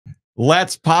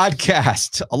Let's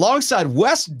podcast alongside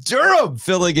Wes Durham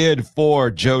filling in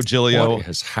for Joe Giglio. What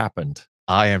has happened?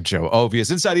 I am Joe Ovius,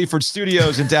 inside Eford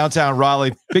Studios in downtown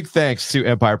Raleigh. Big thanks to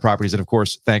Empire Properties and, of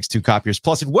course, thanks to Copiers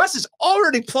Plus. And Wes is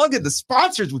already plugging the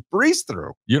sponsors with Breeze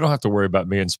Through. You don't have to worry about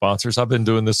me and sponsors. I've been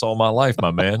doing this all my life,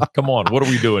 my man. Come on. What are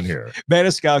we doing here?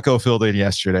 Maniscalco filled in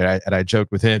yesterday, and I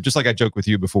joked with him, just like I joked with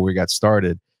you before we got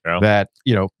started, that,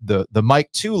 you know, the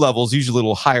mic 2 level is usually a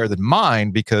little higher than mine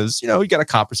because, you know, you got to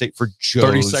compensate for Joe's.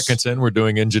 30 seconds in, we're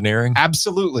doing engineering?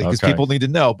 Absolutely, because people need to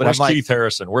know. But where's I'm like, Keith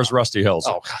Harrison? Where's Rusty Helzer?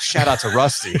 Oh, shout out to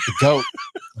Rusty, the GOAT,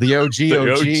 the OG.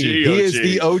 He is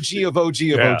the OG of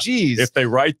OGs. If they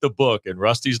write the book and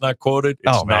Rusty's not quoted,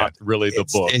 it's not really the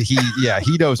book. And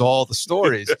he knows all the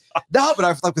stories. No, but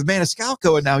I've like with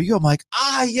Maniscalco, and now I'm like,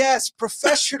 yes,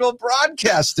 professional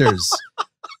broadcasters.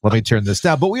 Let me turn this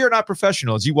down. But we are not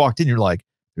professionals. You walked in, you're like,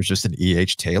 there's just an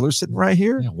E.H. Taylor sitting right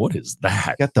here. Yeah, what is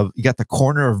that? You got the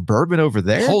corner of bourbon over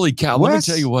there. Holy cow! Let me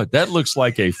tell you what. That looks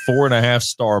like a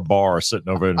 4.5-star bar sitting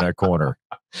over in that corner.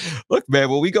 Look, man.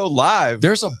 When we go live,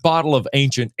 there's a bottle of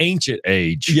ancient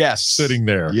age. Yes, sitting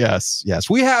there. Yes.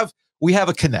 We have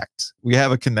a connect. We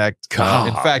have a connect. In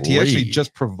fact, he actually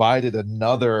just provided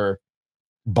another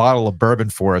bottle of bourbon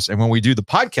for us. And when we do the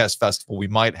podcast festival, we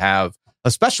might have a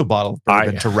special bottle of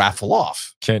bourbon to raffle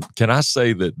off. Can I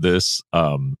say that this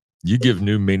you give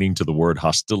new meaning to the word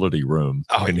hostility room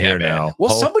here now? Well,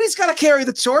 somebody's got to carry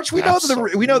the torch. We know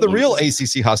the real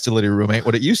ACC hostility room ain't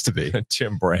what it used to be.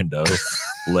 Tim Brando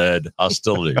led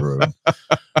hostility room.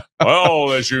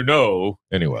 Well, as you know,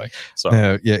 anyway. So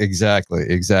yeah, exactly.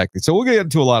 So we'll get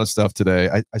into a lot of stuff today.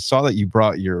 I saw that you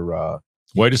brought your.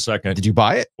 Wait a second. Did you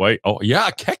buy it? Wait. Oh yeah,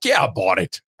 heck yeah, I bought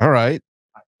it. All right.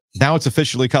 Now it's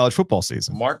officially college football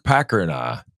season. Mark Packer and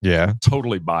I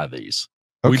totally buy these.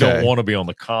 Okay. We don't want to be on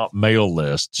the comp mail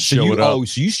list. So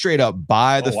you straight up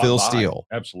buy the Phil Steele.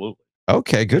 Absolutely.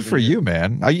 Okay, good for you,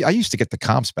 man. I used to get the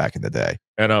comps back in the day.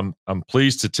 And I'm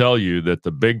pleased to tell you that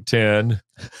the Big Ten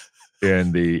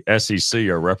and the SEC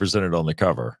are represented on the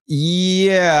cover.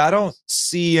 Yeah, I don't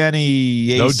see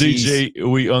any No ACs. DJ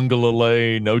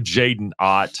Uiagalelei, no Jaden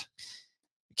Ott.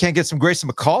 Can't get some Grayson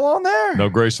McCall on there? No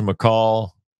Grayson McCall.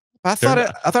 I thought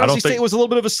NC State was a little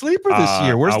bit of a sleeper this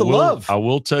year. Where's the love? I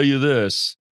will tell you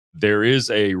this. There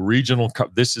is a regional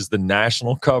this is the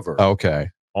national cover. Okay.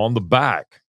 On the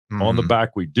back. Mm-hmm. On the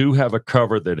back, we do have a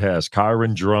cover that has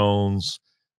Kyron Drones.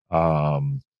 That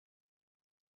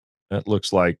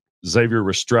looks like Xavier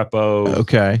Restrepo.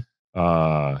 Okay.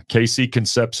 KC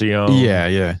Concepcion.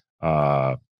 Yeah.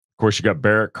 Of course, you got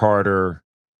Barrett Carter.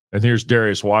 And here's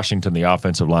Darius Washington, the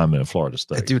offensive lineman of Florida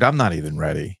State. Dude, I'm not even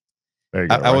ready. There you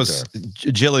go,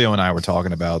 Giglio and I were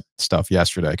talking about stuff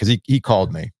yesterday because he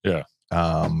called me. Yeah.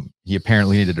 He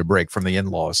apparently needed a break from the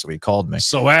in-laws, so he called me.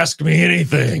 So ask me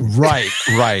anything.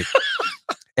 Right.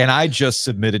 And I just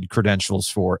submitted credentials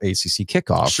for ACC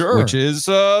kickoff, which is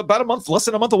about less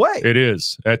than a month away. It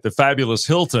is at the fabulous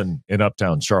Hilton in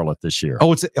Uptown Charlotte this year.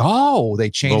 They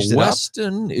changed it up. The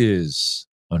Westin is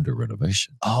under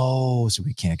renovation. Oh, so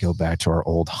we can't go back to our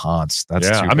old haunts. That's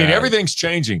too bad. I mean, everything's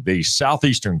changing. The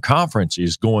Southeastern Conference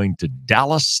is going to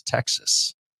Dallas,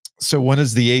 Texas. So when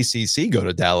does the ACC go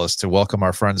to Dallas to welcome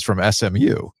our friends from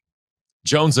SMU?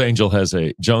 Jones Angel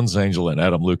and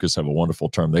Adam Lucas have a wonderful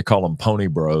term. They call them pony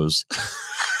bros.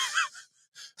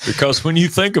 Because when you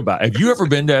think about it, have you ever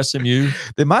been to SMU?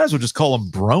 They might as well just call them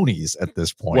bronies at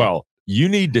this point. Well, you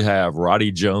need to have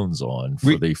Roddy Jones on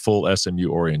for the full SMU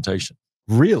orientation.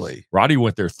 Really? Roddy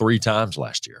went there 3 times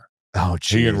last year. Oh,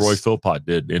 geez. He and Roy Philpott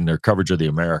did in their coverage of the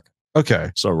American.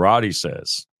 Okay. So Roddy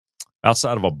says,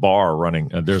 outside of a bar running,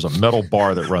 there's a metal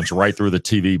bar that runs right through the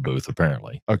TV booth,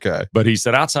 apparently. Okay. But he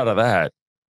said, outside of that,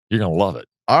 you're going to love it.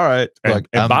 All right. And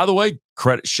by the way,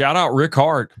 shout out Rick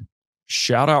Hart.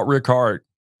 Shout out Rick Hart,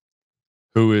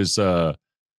 who is the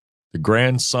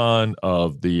grandson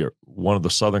of one of the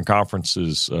Southern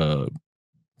Conference's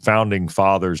founding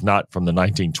fathers, not from the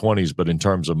 1920s, but in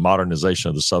terms of modernization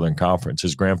of the Southern Conference.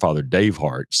 His grandfather, Dave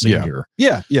Hart, Sr.,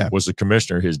 was the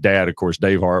commissioner. His dad, of course,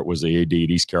 Dave Hart, was the AD at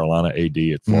East Carolina, AD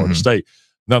at Florida State.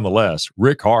 Nonetheless,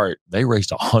 Rick Hart, they raised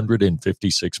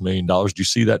 $156 million. Did you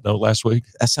see that note last week?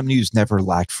 SMU's never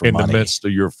lacked for money. In the midst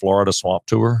of your Florida swamp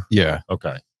tour? Yeah.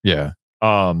 Okay. Yeah.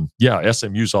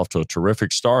 SMU's off to a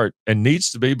terrific start and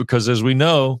needs to be because, as we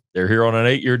know, they're here on an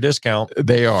 8-year discount.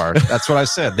 They are. That's what I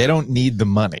said. They don't need the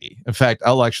money. In fact,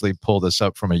 I'll actually pull this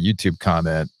up from a YouTube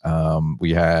comment.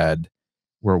 We had,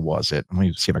 where was it? Let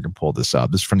me see if I can pull this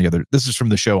up. This is from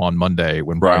the show on Monday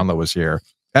when Brownlow was here.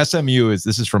 This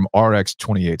is from RX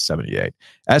 2878.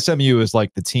 SMU is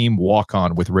like the team walk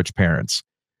on with rich parents.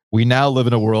 We now live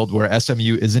in a world where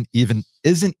SMU isn't even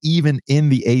in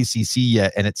the ACC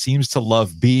yet, and it seems to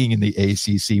love being in the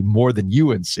ACC more than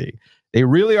UNC. They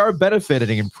really are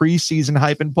benefiting in preseason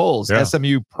hype and polls. Yeah.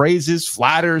 SMU praises,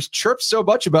 flatters, chirps so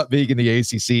much about being in the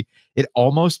ACC, it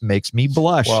almost makes me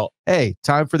blush. Well, hey,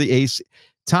 time to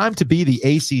be the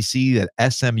ACC that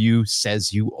SMU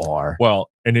says you are. Well,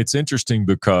 and it's interesting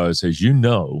because, as you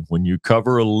know, when you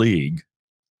cover a league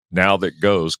now that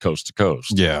goes coast to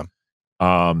coast, yeah,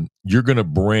 you're going to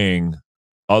bring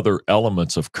other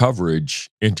elements of coverage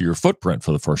into your footprint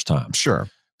for the first time. Sure.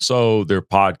 So there are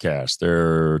podcasts,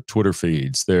 there are Twitter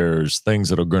feeds, there's things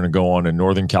that are going to go on in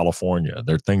Northern California.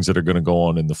 There are things that are going to go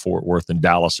on in the Fort Worth and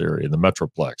Dallas area, the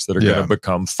Metroplex, that are going to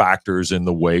become factors in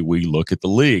the way we look at the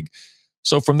league.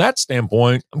 So from that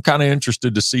standpoint, I'm kind of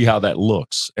interested to see how that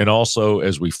looks. And also,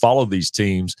 as we follow these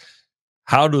teams,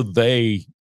 how do they,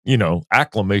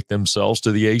 acclimate themselves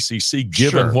to the ACC,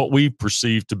 given what we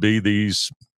perceive to be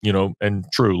these, and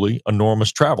truly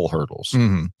enormous travel hurdles.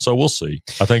 Mm-hmm. So we'll see.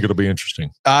 I think it'll be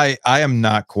interesting. I am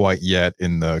not quite yet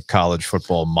in the college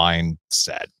football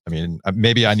mindset. I mean,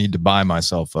 maybe I need to buy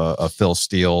myself a Phil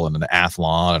Steele and an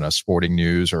Athlon and a Sporting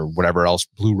News or whatever else.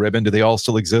 Blue Ribbon, do they all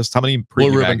still exist? How many?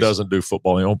 Blue Ribbon doesn't do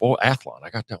football. Athlon, I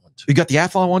got that one too. You got the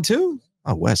Athlon one too?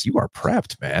 Oh, Wes, you are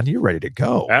prepped, man. You're ready to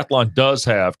go. Athlon does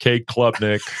have Kate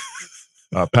Klubnik,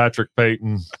 Patrick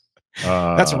Payton.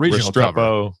 That's a regional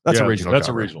cover. That's a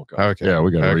regional cover. Okay. Yeah, we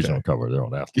got a regional cover there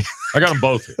on Athlon. I got them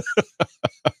both here.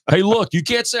 Hey, look, you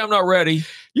can't say I'm not ready.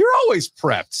 You're always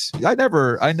prepped.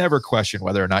 I never question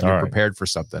whether or not you're prepared for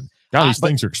something. Now, these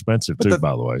things are expensive too,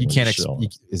 by the way. You can't.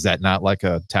 Is that not like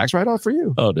a tax write-off for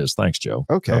you? Oh, it is. Thanks, Joe.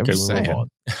 Okay, we'll move on.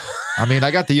 I mean,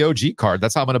 I got the OG card.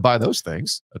 That's how I'm going to buy those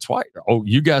things. That's why. Oh,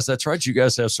 you guys, that's right. You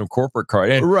guys have some corporate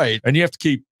card. Right. And you have to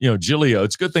keep, Giglio.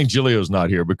 It's a good thing Giglio's not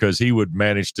here because he would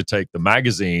manage to take the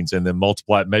magazines and then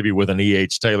multiply it maybe with an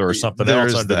E.H. Taylor or something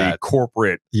else under the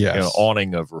corporate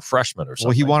awning of refreshment or something.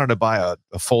 Well, he wanted to buy a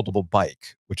foldable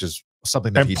bike, which is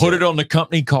something that he put it on the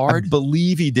company card. I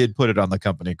believe he did put it on the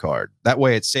company card. That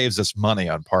way it saves us money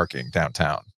on parking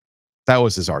downtown. That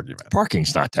was his argument.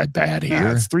 Parking's not that bad here.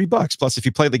 It's $3. Plus, if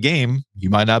you play the game,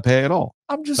 you might not pay at all.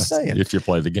 I'm just saying. If you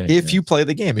play the game. If you play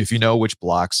the game, if you know which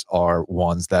blocks are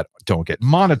ones that don't get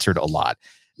monitored a lot.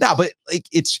 Now, but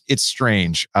it's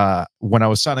strange. When I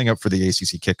was signing up for the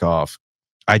ACC kickoff,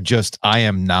 I'm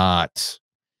not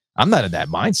in that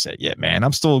mindset yet, man.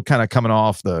 I'm still kind of coming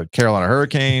off the Carolina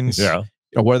Hurricanes. Yeah.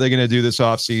 What are they going to do this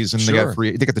offseason? Sure.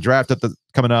 They got the draft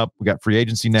coming up. We got free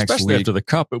agency next Especially week. After the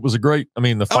Cup, it was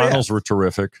the finals were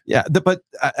terrific. Yeah, but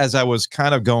as I was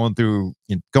kind of going through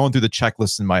the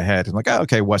checklist in my head, I'm like,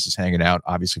 okay, Wes is hanging out.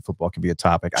 Obviously, football can be a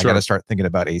topic. Sure. I got to start thinking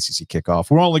about ACC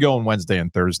kickoff. We're only going Wednesday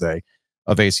and Thursday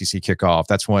of ACC kickoff.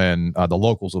 That's when the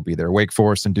locals will be there. Wake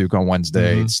Forest and Duke on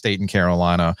Wednesday, State and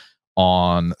Carolina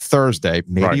on Thursday.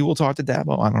 Maybe we'll talk to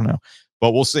Dabo. I don't know,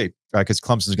 but we'll see because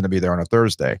Clemson's going to be there on a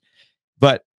Thursday.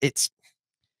 But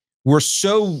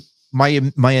my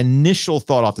initial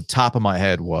thought off the top of my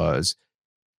head was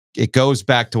it goes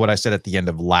back to what I said at the end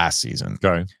of last season.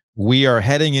 Okay. We are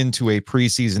heading into a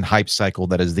preseason hype cycle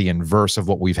that is the inverse of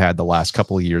what we've had the last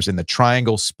couple of years in the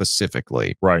triangle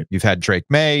specifically. Right. You've had Drake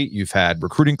May. You've had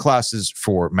recruiting classes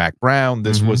for Mac Brown.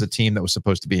 This was a team that was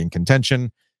supposed to be in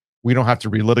contention. We don't have to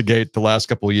relitigate the last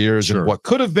couple of years and what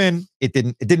could have been. It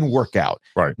didn't work out.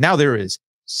 Right. Now there is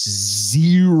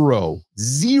zero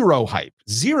hype,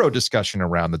 zero discussion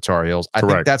around the Tar Heels. I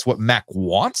think that's what Mac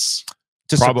wants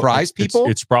to surprise people.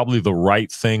 It's probably the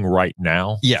right thing right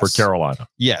now for Carolina.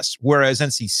 Yes. Whereas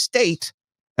NC State,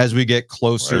 as we get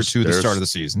closer to the start of the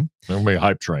season, there'll be a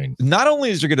hype train. Not only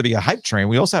is there going to be a hype train,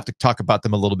 we also have to talk about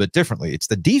them a little bit differently. It's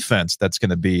the defense that's going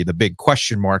to be the big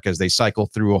question mark as they cycle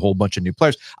through a whole bunch of new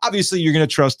players. Obviously, you're going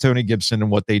to trust Tony Gibson and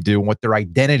what they do and what their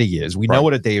identity is. We know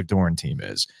what a Dave Doran team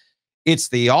is. It's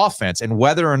the offense, and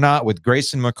whether or not with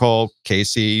Grayson McCall,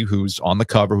 KC, who's on the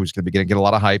cover, who's going to be getting a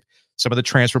lot of hype, some of the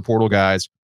transfer portal guys,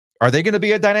 are they going to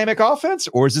be a dynamic offense,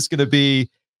 or is this going to be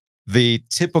the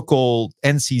typical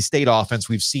NC State offense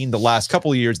we've seen the last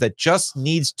couple of years that just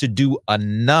needs to do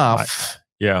enough,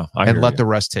 and let the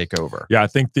rest take over? Yeah, I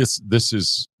think this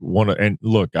is one of, and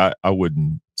look, I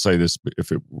wouldn't say this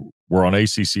if it were on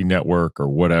ACC Network or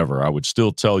whatever. I would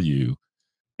still tell you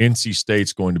NC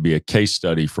State's going to be a case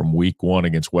study from week 1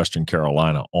 against Western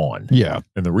Carolina on. Yeah.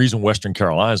 And the reason Western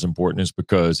Carolina is important is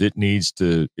because it needs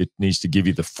to give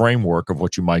you the framework of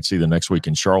what you might see the next week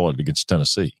in Charlotte against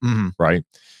Tennessee, right?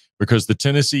 Because the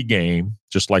Tennessee game,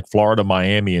 just like Florida,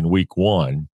 Miami in week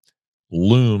 1,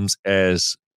 looms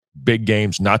as big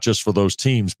games, not just for those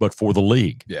teams, but for the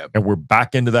league. Yeah. And we're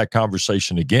back into that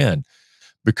conversation again.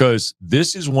 because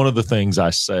this is one of the things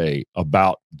I say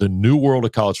about the new world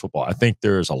of college football. I think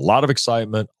there's a lot of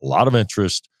excitement, a lot of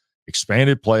interest,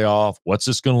 expanded playoff. What's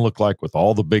this going to look like with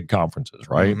all the big conferences,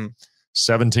 right?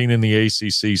 17 in the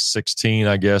ACC, 16,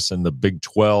 I guess, in the Big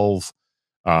 12,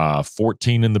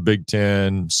 14 in the Big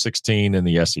 10, 16 in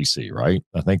the SEC, right?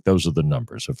 I think those are the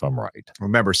numbers, if I'm right.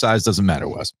 Remember, size doesn't matter,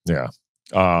 Wes. Yeah.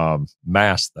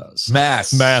 Mass does.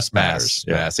 Mass matters.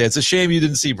 Yeah. It's a shame you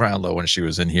didn't see Brownlow when she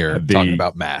was in here talking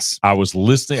about mass. I was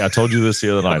listening. I told you this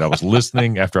the other night. I was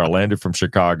listening after I landed from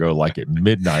Chicago, like at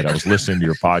midnight. I was listening to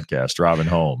your podcast driving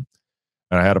home,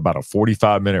 and I had about a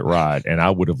 45-minute ride, and I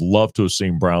would have loved to have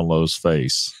seen Brownlow's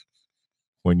face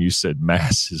when you said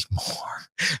mass is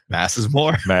more. Mass is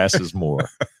more. Mass is more.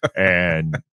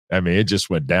 And I mean, it just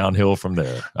went downhill from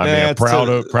there. I mean, a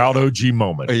proud OG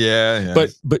moment. Yeah.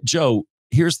 But Joe,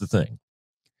 here's the thing.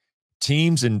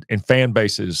 Teams and fan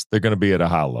bases, they're going to be at a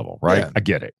high level, right? Yeah. I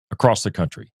get it, across the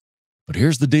country. But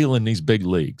here's the deal in these big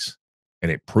leagues, and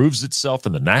it proves itself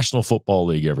in the National Football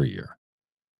League every year.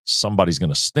 Somebody's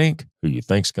going to stink who you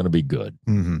think's going to be good.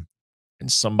 And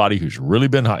somebody who's really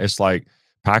been high. It's like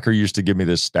Packer used to give me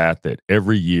this stat that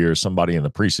every year somebody in the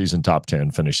preseason top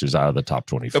 10 finishes out of the top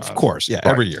 25. Of course. Yeah. Right?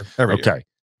 Every year. Okay.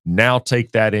 Now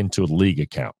take that into a league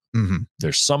account.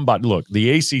 There's somebody, look,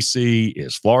 the ACC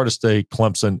is Florida State,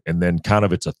 Clemson, and then kind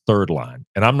of it's a third line.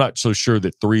 And I'm not so sure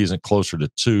that 3 isn't closer to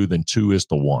 2 than 2 is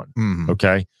to 1.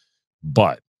 Okay.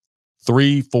 But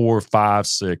 3, 4, 5,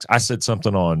 6. I said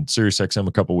something on SiriusXM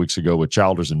a couple of weeks ago with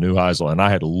Childers and Neuheisel, and I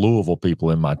had Louisville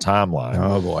people in my timeline.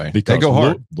 Oh boy, because they go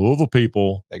hard. Louisville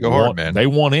people, they go hard, man. They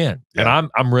want in, yeah. And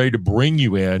I'm ready to bring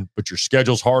you in, but your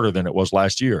schedule's harder than it was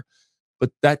last year. But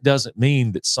that doesn't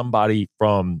mean that somebody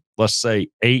from, let's say,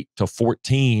 8 to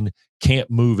 14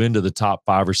 can't move into the top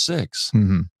 5 or 6.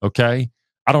 Okay,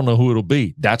 I don't know who it'll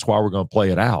be. That's why we're going to play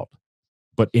it out.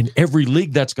 But in every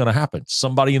league, that's going to happen.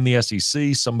 Somebody in the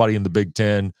SEC, somebody in the Big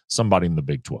 10, somebody in the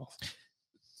Big 12.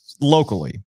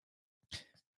 Locally,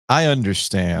 I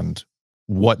understand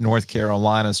what North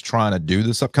Carolina's trying to do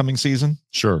this upcoming season.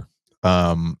 Sure.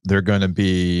 They're going to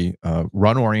be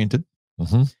run-oriented.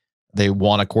 They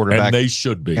want a quarterback. And they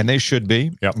should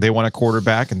be. Yep. They want a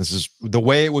quarterback, and this is the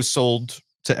way it was sold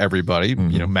to everybody.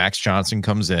 You know, Max Johnson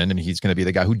comes in, and he's going to be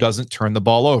the guy who doesn't turn the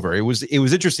ball over. It was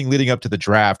interesting leading up to the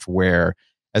draft where,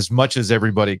 as much as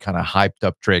everybody kind of hyped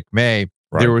up Drake May,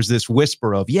 there was this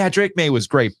whisper of, yeah, Drake May was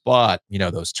great, but, you know,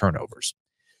 those turnovers.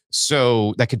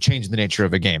 So that could change the nature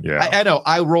of a game. Yeah. I know.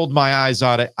 I rolled my eyes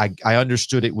on it. I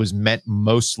understood it was meant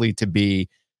mostly to be,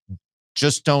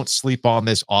 just don't sleep on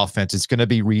this offense. It's going to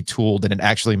be retooled, and it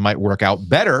actually might work out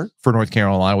better for North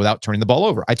Carolina without turning the ball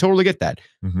over. I totally get that.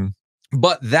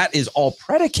 But that is all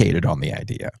predicated on the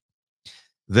idea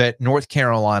that North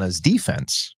Carolina's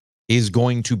defense is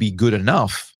going to be good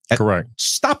enough at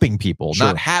stopping people,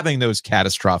 not having those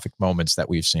catastrophic moments that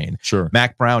we've seen.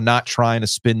 Mac Brown not trying to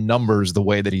spin numbers the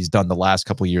way that he's done the last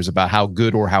couple of years about how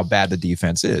good or how bad the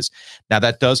defense is. Now,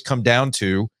 that does come down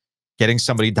to getting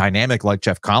somebody dynamic like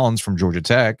Jeff Collins from Georgia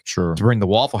Tech to bring the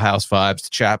Waffle House vibes to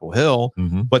Chapel Hill.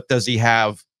 But does he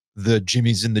have the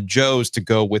Jimmies and the Joes to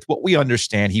go with what we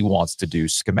understand he wants to do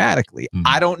schematically?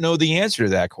 I don't know the answer to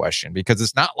that question, because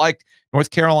it's not like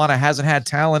North Carolina hasn't had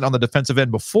talent on the defensive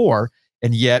end before,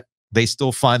 and yet they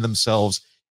still find themselves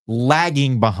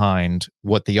lagging behind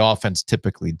what the offense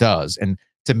typically does. And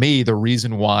to me, the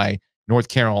reason why North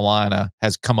Carolina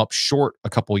has come up short a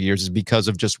couple of years is because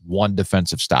of just one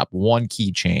defensive stop, one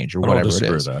key change, or whatever it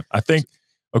is. I think,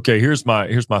 okay, here's my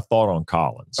thought on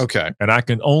Collins. Okay. And I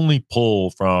can only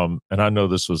pull from, and I know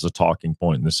this was a talking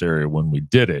point in this area when we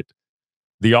did it,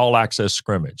 the all-access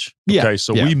scrimmage. Okay,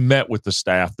 so we met with the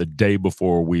staff the day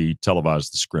before we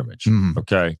televised the scrimmage.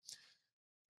 Okay.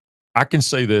 I can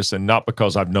say this, and not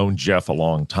because I've known Jeff a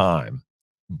long time,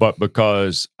 but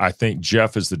because I think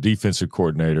Jeff as the defensive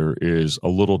coordinator is a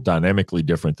little dynamically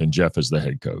different than Jeff as the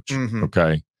head coach.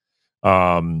 Okay.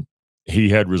 He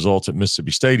had results at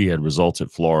Mississippi State. He had results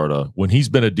at Florida. When he's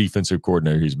been a defensive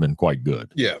coordinator, he's been quite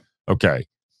good. Yeah. Okay.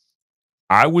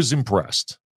 I was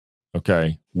impressed,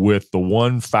 okay, with the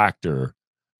one factor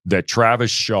that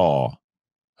Travis Shaw,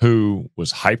 who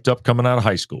was hyped up coming out of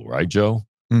high school, right, Joe?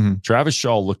 Travis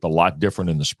Shaw looked a lot different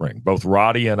in the spring. Both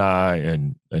Roddy and I,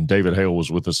 and David Hale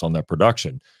was with us on that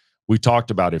production. We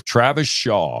talked about if Travis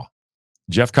Shaw,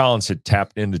 Jeff Collins had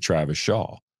tapped into Travis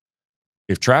Shaw.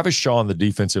 If Travis Shaw on the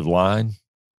defensive line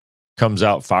comes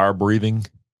out fire breathing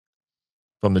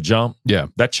from the jump,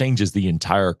 that changes the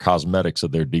entire cosmetics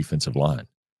of their defensive line.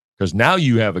 Because now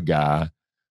you have a guy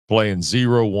playing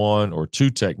 0, 1, or 2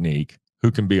 technique who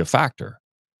can be a factor.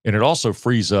 And it also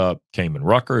frees up Kamen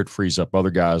Rucker. It frees up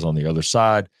other guys on the other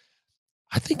side.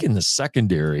 I think in the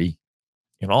secondary,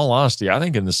 in all honesty, I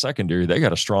think in the secondary, they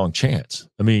got a strong chance.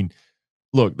 I mean,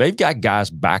 look, they've got guys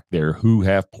back there who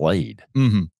have played.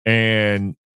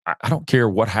 And I don't care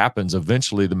what happens.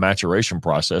 Eventually, the maturation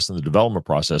process and the development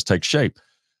process takes shape.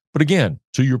 But again,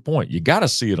 to your point, you got to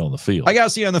see it on the field. I got to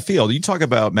see it on the field. You talk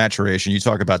about maturation, you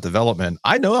talk about development.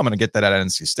 I know I'm going to get that at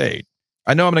NC State.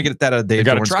 I know I'm going to get that at Dave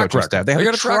Dorn's coaching staff. They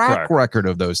have a track record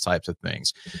of those types of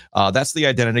things. That's the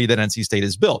identity that NC State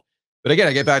has built. But again,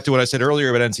 I get back to what I said earlier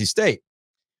about NC State.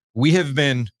 We have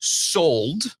been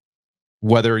sold,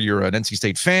 whether you're an NC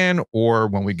State fan or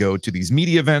when we go to these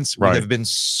media events, we have been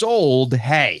sold,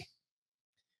 hey,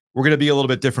 we're going to be a little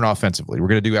bit different offensively. We're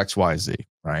going to do X, Y, Z,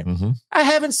 right? I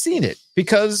haven't seen it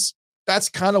because that's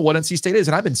kind of what NC State is.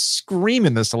 And I've been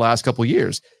screaming this the last couple of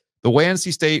years. The way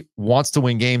NC State wants to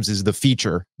win games is the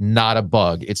feature, not a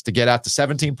bug. It's to get out to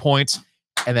 17 points,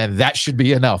 and then that should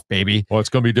be enough, baby. Well, it's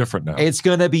going to be different now. It's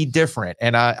going to be different.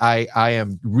 And I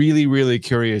am really, really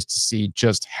curious to see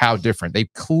just how different. They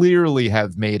clearly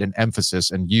have made an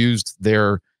emphasis and used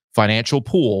their financial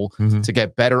pool to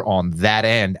get better on that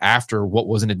end after what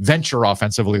was an adventure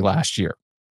offensively last year.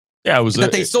 Yeah, it was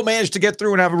that they still managed to get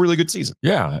through and have a really good season.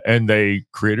 Yeah, and they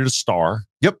created a star.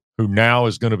 Yep. Who now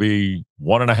is going to be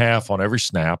 1.5 on every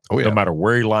snap, no matter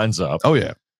where he lines up. Oh,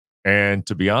 yeah. And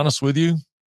to be honest with you,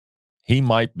 he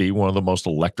might be one of the most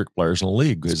electric players in the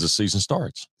league as the season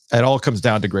starts. It all comes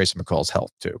down to Grayson McCall's health,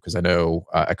 too, because I know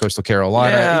at Coastal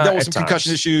Carolina, he dealt with some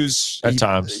concussion issues. At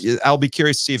times. I'll be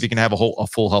curious to see if he can have a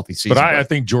full healthy season. But I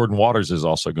think Jordan Waters is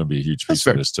also going to be a huge piece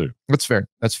of this, too. That's fair.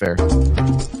 That's fair.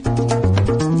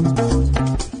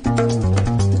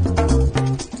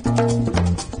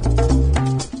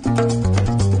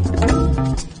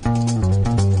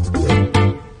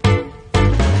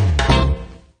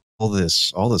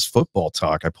 All this football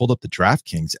talk. I pulled up the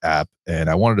DraftKings app and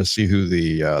I wanted to see who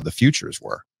the futures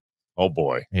were. Oh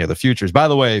boy. Yeah, the futures. By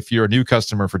the way, if you're a new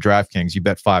customer for DraftKings, you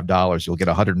bet $5, you'll get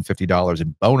 $150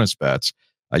 in bonus bets.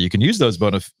 You can use those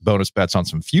bonus bets on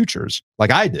some futures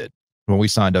like I did when we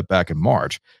signed up back in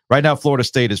March. Right now, Florida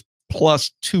State is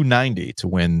plus 290 to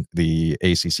win the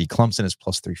ACC. Clemson is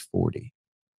plus 340.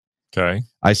 Okay.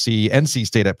 I see NC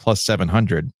State at plus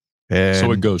 700. And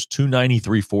so it goes 290,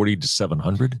 340 to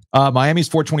 700? Miami's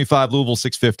 425, Louisville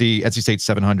 650, NC State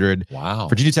 700. Wow.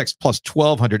 Virginia Tech's plus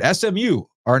 1,200. SMU,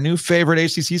 our new favorite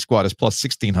ACC squad, is plus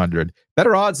 1,600.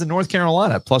 Better odds than North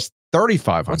Carolina, plus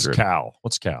 3,500.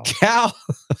 What's Cal?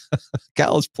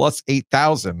 Cal is plus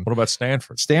 8,000. What about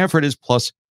Stanford? Stanford is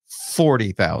plus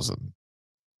 40,000.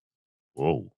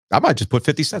 Whoa. I might just put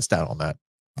 50 cents down on that.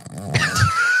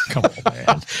 Come on,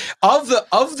 man. Of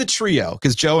the trio,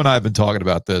 because Joe and I have been talking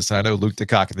about this, and I know Luke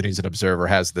DeCock of the News and Observer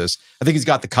has this. I think he's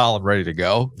got the column ready to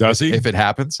go. Does he? If it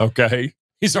happens. Okay.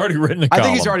 He's already written the column. I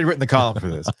think he's already written the column for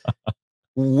this.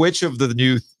 Which of the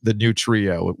new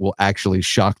trio will actually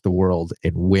shock the world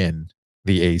and win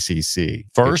the ACC?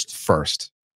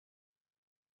 First.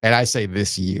 And I say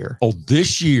this year. Oh,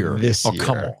 this year. This year.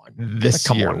 Come on.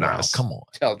 Come year on now. now. Come on.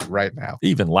 Tell you right now.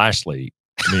 Even Lashley.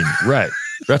 I mean,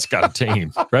 Rhett's got a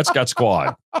team. Rhett's got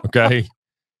squad. Okay.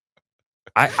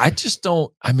 I just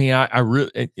don't. I mean, I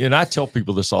really, and I tell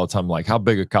people this all the time. Like, how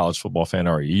big a college football fan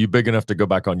are you? Are you big enough to go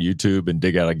back on YouTube and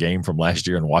dig out a game from last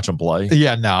year and watch them play?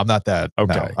 Yeah, no, I'm not that.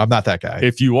 Okay, no, I'm not that guy.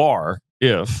 If you are,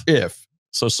 if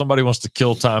so, somebody wants to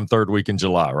kill time third week in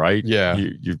July, right? Yeah,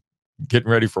 you're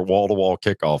getting ready for wall-to-wall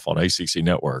kickoff on ACC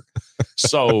Network.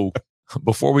 So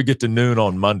before we get to noon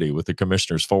on Monday with the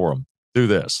Commissioners Forum, do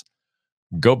this.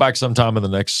 Go back sometime in the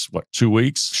next, 2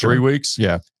 weeks, 3 weeks?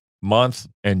 Yeah. Month,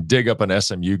 and dig up an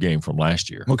SMU game from last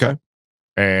year. Okay.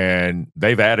 And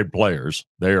they've added players.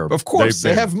 Of course,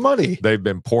 they have money. They've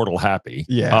been portal happy.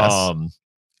 Yes.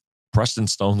 Preston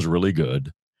Stone's really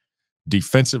good.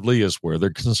 Defensively is where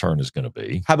their concern is going to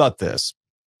be. How about this?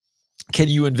 Can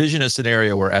you envision a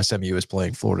scenario where SMU is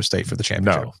playing Florida State for the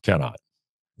championship? No, cannot.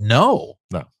 No.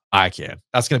 I can.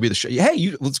 That's going to be the show.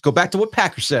 Hey, let's go back to what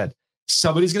Packer said.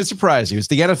 Somebody's going to surprise you. It's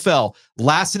the NFL.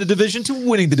 Last in the division to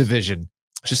winning the division.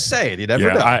 Just say it. You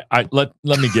never know.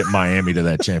 Let me get Miami to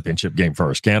that championship game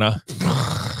first, can I?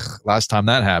 Last time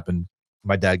that happened,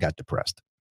 my dad got depressed.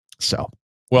 So,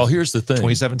 well, here's the thing.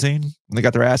 2017, when they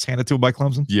got their ass handed to them by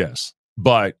Clemson? Yes.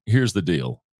 But here's the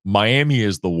deal. Miami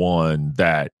is the one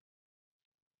that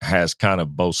has kind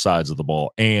of both sides of the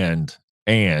ball, and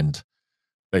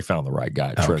they found the right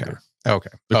guy, Trigger.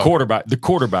 Okay. The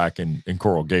quarterback in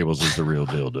Coral Gables is the real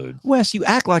deal, dude. Wes, you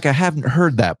act like I haven't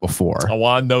heard that before. Oh,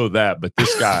 I know that, but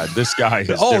this guy is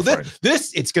different.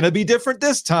 It's going to be different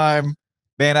this time.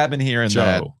 Man, I've been hearing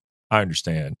that. I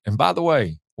understand. And by the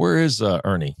way, where is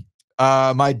Ernie?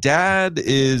 My dad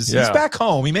he's back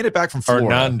home. He made it back from Florida.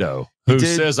 Hernando, who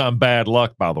says I'm bad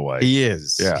luck, by the way. He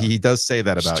is. Yeah. He does say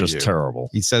that about you. It's just terrible.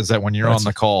 He says that when you're on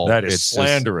the call. That is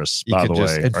slanderous, by the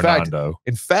way, Hernando.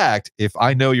 In fact, if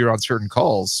I know you're on certain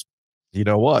calls, you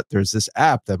know what? There's this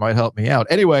app that might help me out.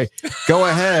 Anyway, go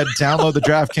ahead, download the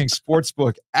DraftKings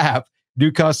Sportsbook app. New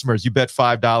customers, you bet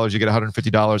 $5, you get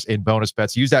 $150 in bonus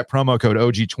bets. Use that promo code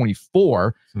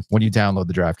OG24 when you download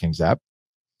the DraftKings app.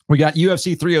 We got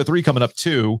UFC 303 coming up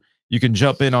too. You can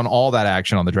jump in on all that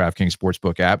action on the DraftKings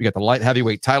Sportsbook app. You got the light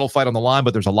heavyweight title fight on the line,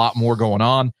 but there's a lot more going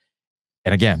on.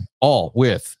 And again, all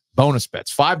with bonus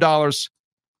bets. $5,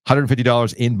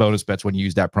 $150 in bonus bets when you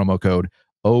use that promo code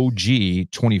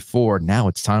OG24. Now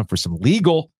it's time for some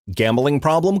legal. Gambling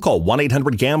problem? Call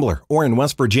 1-800-GAMBLER. Or in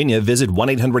West Virginia, visit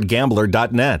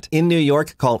 1-800-GAMBLER.net. In New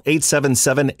York, call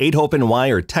 877-8-HOPE-NY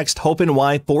or text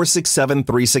HOPE-NY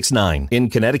 467-369.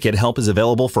 In Connecticut, help is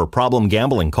available for problem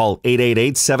gambling. Call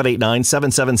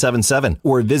 888-789-7777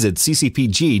 or visit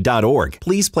ccpg.org.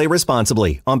 Please play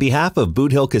responsibly. On behalf of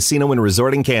Boot Hill Casino and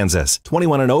Resort in Kansas,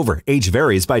 21 and over. Age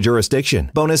varies by jurisdiction.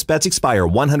 Bonus bets expire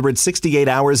 168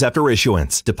 hours after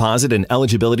issuance. Deposit and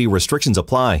eligibility restrictions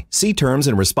apply. See terms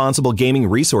and responsible gaming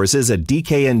resources at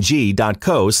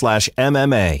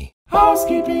dkng.co/MMA.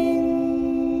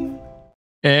 Housekeeping.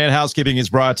 And housekeeping is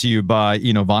brought to you by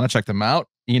Enovana. Check them out.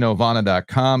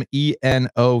 Enovana.com.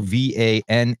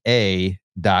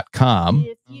 ENOVANA.com.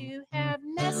 If you have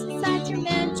mess inside your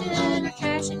mansion or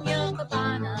trash in your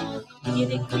cabana, get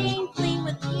it clean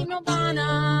with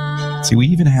Enovana. See, we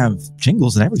even have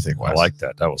jingles and everything, Wes. I like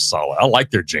that. That was solid. I like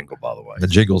their jingle, by the way. The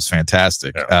jingle's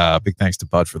fantastic. Yeah. Big thanks to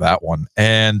Bud for that one.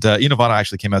 And Enovana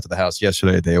actually came out to the house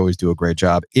yesterday. They always do a great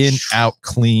job. In, out,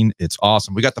 clean. It's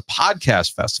awesome. We got the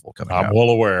podcast festival coming up. I'm well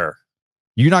aware.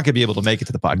 You're not going to be able to make it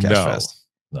to the podcast fest.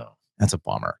 No. That's a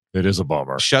bummer. It is a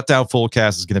bummer. Shutdown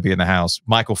Fullcast is going to be in the house.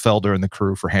 Michael Felder and the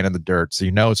crew for Hand in the Dirt. So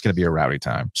it's going to be a rowdy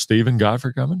time. Steven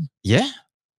Godfrey coming? Yeah.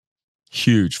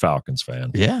 Huge Falcons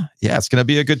fan. Yeah. It's going to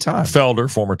be a good time.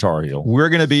 Felder, former Tar Heel. We're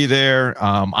going to be there.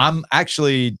 I'm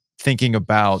actually thinking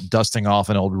about dusting off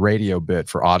an old radio bit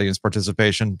for audience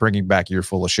participation, bringing back You're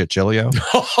Full of Shit, Gillio.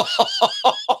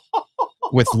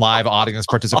 With live audience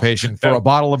participation for a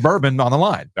bottle of bourbon on the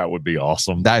line. That would be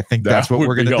awesome. I think that's what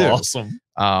we're going to do. Awesome.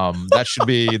 That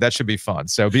should be fun.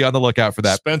 So be on the lookout for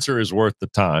that. Spencer is worth the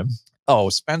time. Oh,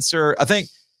 Spencer. I think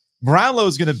Brownlow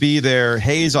is going to be there.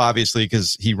 Hayes, obviously,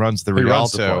 because he runs the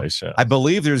Rialto. Yeah. I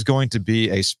believe there's going to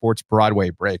be a Sports Broadway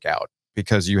breakout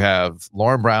because you have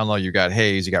Lauren Brownlow, you got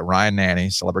Hayes, you got Ryan Nanny,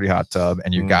 Celebrity Hot Tub,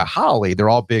 and you got Holly. They're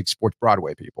all big Sports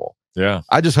Broadway people. Yeah.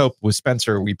 I just hope with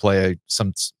Spencer we play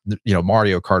some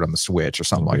Mario Kart on the Switch or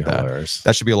something like that. Hilarious.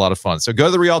 That should be a lot of fun. So go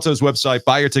to the Rialto's website,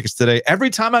 buy your tickets today. Every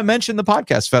time I mention the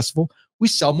podcast festival, we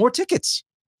sell more tickets.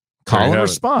 Call and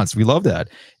response. We love that.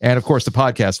 And of course, the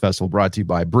podcast festival brought to you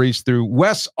by Breeze Through.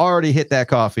 Wes already hit that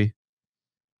coffee.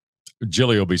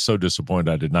 Jilly will be so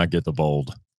disappointed I did not get the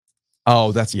bold.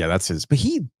 Oh, that's his. But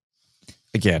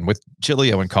again, with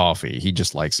Gillio and coffee, he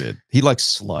just likes it. He likes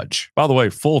sludge. By the way,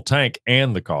 full tank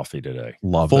and the coffee today.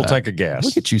 Love full that. tank of gas.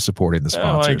 Look at you supporting the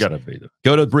sponsors. I ain't gotta be there.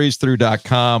 Go to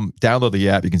breezethrough.com, download the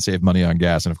app. You can save money on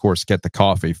gas, and of course, get the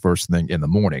coffee first thing in the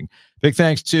morning. Big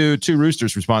thanks to Two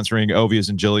Roosters for sponsoring Ovias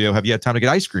and Gillio. Have you had time to get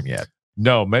ice cream yet?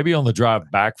 No, maybe on the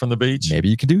drive back from the beach. Maybe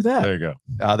you can do that. There you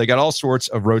go. They got all sorts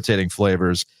of rotating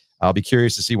flavors. I'll be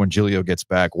curious to see when Gillio gets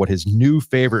back what his new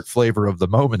favorite flavor of the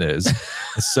moment is.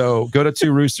 So go to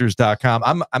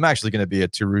tworoosters.com. I'm actually going to be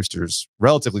at Two Roosters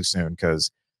relatively soon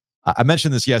because I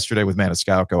mentioned this yesterday with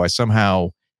Maniscalco. I somehow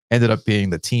ended up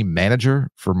being the team manager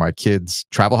for my kids'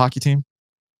 travel hockey team.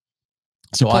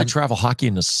 So I travel hockey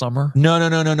in the summer?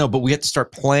 No. But we have to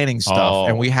start planning stuff,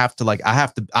 and we have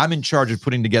to I'm in charge of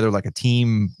putting together like a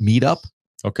team meetup.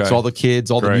 Okay. So all the kids,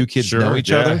 the new kids know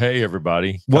each other. Hey,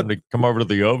 everybody. Come over to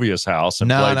the Ovius house and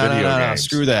play video games. No,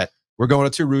 screw that. We're going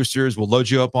to Two Roosters. We'll load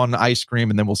you up on ice cream,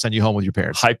 and then we'll send you home with your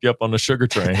parents. Hype you up on the sugar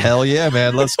train. Hell yeah,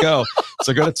 man. Let's go.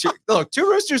 So go to Two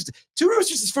Roosters. Two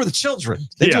Roosters is for the children.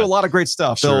 They do a lot of great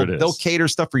stuff. They'll cater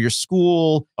stuff for your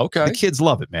school. Okay. The kids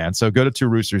love it, man. So go to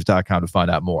tworoosters.com to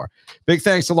find out more. Big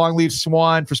thanks to Longleaf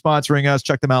Swine for sponsoring us.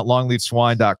 Check them out,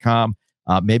 longleafswine.com.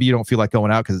 Maybe you don't feel like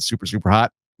going out because it's super, super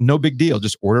hot. No big deal.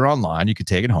 Just order online. You can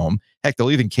take it home. Heck,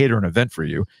 they'll even cater an event for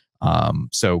you.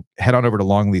 So head on over to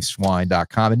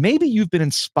longleafswine.com. And maybe you've been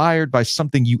inspired by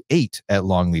something you ate at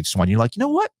Longleaf Swine. You're like, you know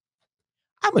what?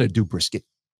 I'm going to do brisket.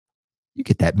 You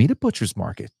get that meat at Butcher's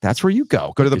Market. That's where you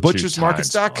go. Go to the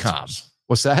butchersmarkets.com.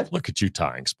 What's that? Look at you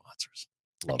tying sponsors.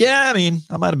 Yeah, I mean,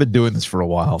 I might have been doing this for a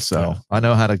while, so I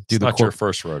know how to do It's not your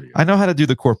first rodeo. I know how to do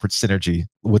the corporate synergy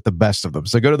with the best of them.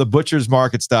 So go to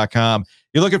thebutchersmarkets.com.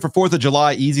 You're looking for 4th of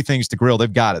July, easy things to grill.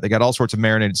 They've got it. They got all sorts of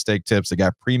marinated steak tips. They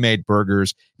got pre-made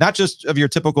burgers, not just of your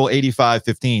typical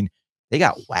 85-15. They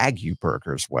got Wagyu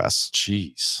burgers, Wes.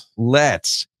 Jeez.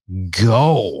 Let's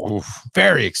go. Oof.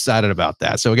 Very excited about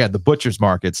that. So again,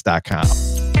 thebutchersmarkets.com.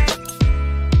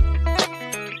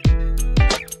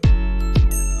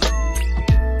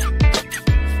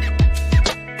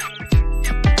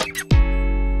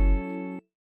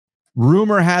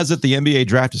 Rumor has it the NBA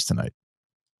draft is tonight.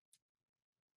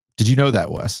 Did you know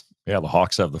that, Wes? Yeah, the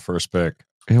Hawks have the first pick.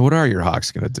 And what are your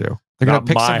Hawks going to do? They're going to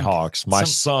pick my Hawks. My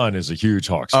son is a huge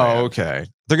Hawks fan. Oh, okay.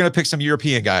 They're going to pick some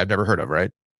European guy I've never heard of,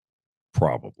 right?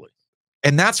 Probably.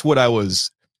 And that's what I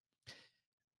was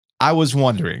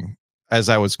wondering as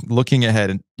I was looking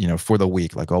ahead, for the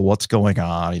week, like, oh, what's going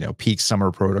on? Peak summer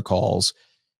protocols.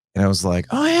 And I was like,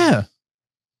 oh yeah,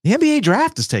 the NBA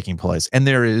draft is taking place, and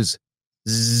there is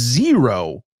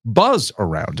zero buzz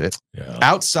around it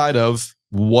outside of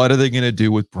what are they going to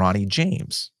do with Bronny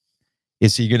James?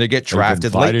 Is he going to get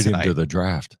drafted late tonight? Into the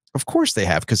draft? Of course they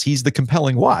have, because he's the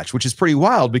compelling watch, which is pretty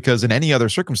wild because in any other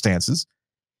circumstances,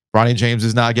 Bronny James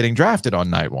is not getting drafted on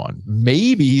night 1.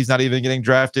 Maybe he's not even getting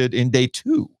drafted in day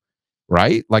 2,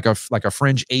 right? Like a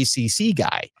fringe ACC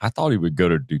guy. I thought he would go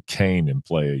to Duquesne and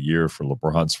play a year for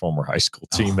LeBron's former high school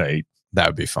teammate. That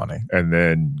would be funny. And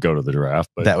then go to the draft.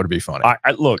 But that would be funny.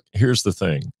 I look, here's the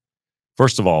thing.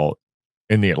 First of all,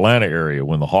 in the Atlanta area,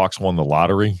 when the Hawks won the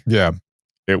lottery,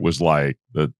 it was like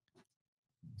the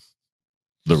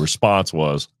response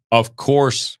was, of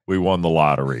course we won the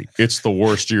lottery. It's the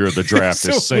worst year of the draft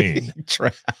is seen.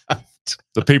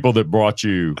 The people that brought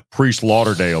you Priest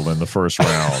Lauderdale in the first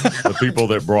round, the people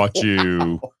that brought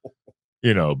you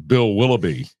Bill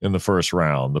Willoughby in the first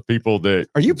round, the people that...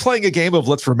 Are you playing a game of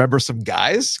let's remember some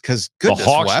guys? Because the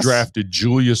Hawks drafted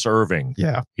Julius Irving.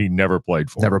 Yeah. He never played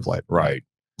for Never them. played. Right.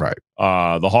 Right.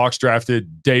 The Hawks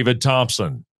drafted David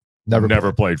Thompson.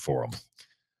 Never played for him.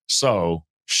 So,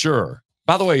 sure.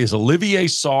 By the way, is Olivier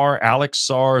Sarr Alex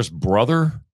Sarr's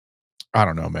brother? I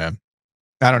don't know, man.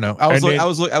 I don't know. I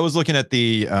was looking at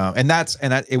the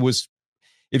it was,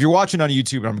 if you're watching on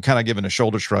YouTube and I'm kind of giving a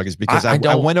shoulder shrug, is because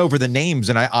I went over the names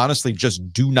and I honestly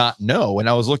just do not know. And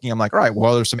I was looking, I'm like, all right,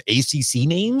 well, there's some ACC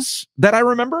names that I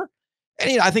remember.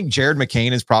 And I think Jared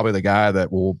McCain is probably the guy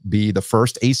that will be the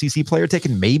first ACC player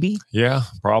taken, maybe. Yeah,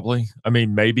 probably. I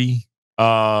mean, maybe.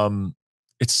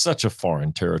 It's such a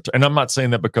foreign territory. And I'm not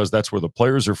saying that because that's where the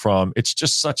players are from. It's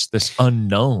just such this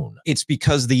unknown. It's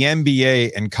because the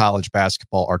NBA and college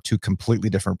basketball are two completely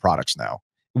different products now.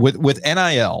 With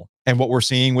NIL and what we're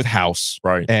seeing with House,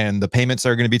 right, and the payments that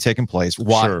are going to be taking place,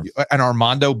 and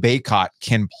Armando Bacot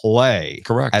can play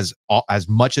as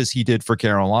much as he did for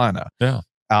Carolina. Yeah.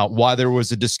 Why there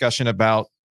was a discussion about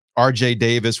RJ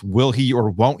Davis, will he or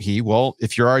won't he? Well,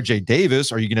 if you're RJ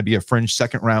Davis, are you going to be a fringe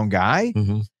second round guy?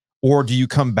 Mm-hmm. Or do you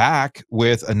come back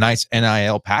with a nice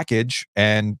NIL package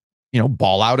and,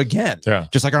 ball out again? Yeah.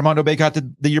 Just like Armando Bacot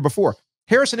did the year before.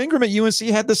 Harrison Ingram at UNC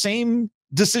had the same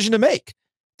decision to make.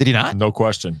 Did he not? No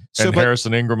question. And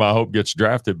Harrison Ingram, I hope, gets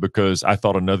drafted because I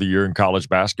thought another year in college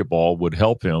basketball would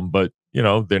help him. But,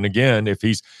 then again, if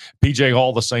he's PJ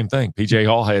Hall, the same thing. PJ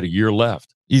Hall had a year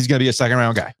left. He's going to be a second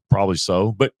round guy. Probably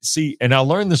so. But see, and I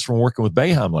learned this from working with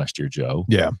Boeheim last year, Joe.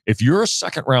 Yeah. If you're a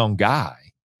second round guy,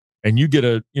 and you get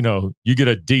a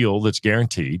deal that's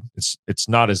guaranteed. It's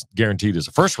not as guaranteed as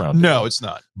a first round deal. No, it's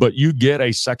not. But you get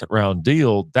a second round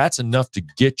deal, that's enough to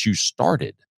get you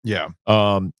started. Yeah.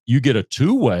 You get a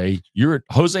two-way, you're at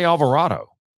Jose Alvarado.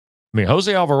 I mean,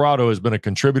 Jose Alvarado has been a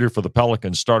contributor for the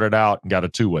Pelicans, started out and got a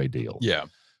two-way deal. Yeah.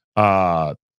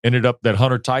 Ended up that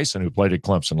Hunter Tyson, who played at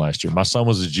Clemson last year. My son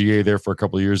was a GA there for a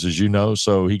couple of years, as you know,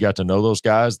 so he got to know those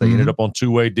guys. They ended up on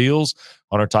two-way deals.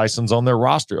 Hunter Tyson's on their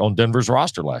roster, on Denver's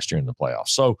roster last year in the playoffs.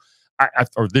 So,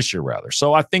 or this year rather.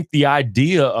 So I think the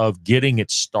idea of getting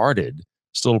it started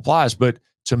still applies. But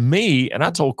to me, and I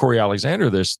told Corey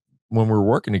Alexander this when we were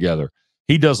working together,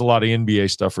 he does a lot of NBA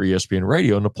stuff for ESPN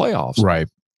Radio in the playoffs. Right.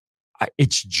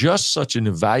 It's just such an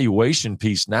evaluation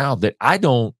piece now that I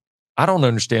don't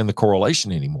understand the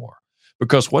correlation anymore,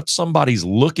 because what somebody's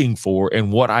looking for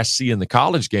and what I see in the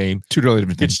college game, two totally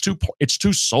different things. It's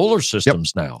two solar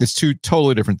systems now. It's two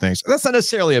totally different things. That's not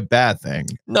necessarily a bad thing.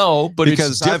 No, but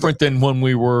it's different than when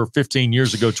we were 15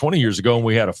 years ago, 20 years ago, and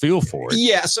we had a feel for it.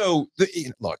 Yeah. So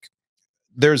look,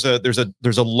 there's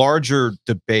a larger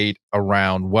debate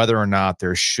around whether or not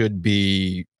there should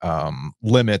be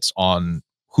limits on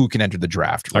who can enter the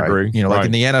draft. Right? Agree. You know, like Right.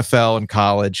 in the NFL and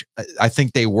college, I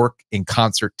think they work in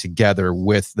concert together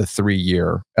with the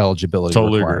 3-year eligibility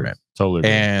requirement. Totally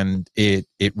agree. And it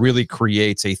really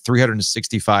creates a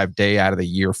 365-day out of the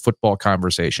year football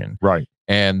conversation. Right.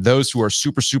 And those who are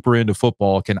super, super into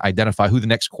football can identify who the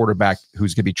next quarterback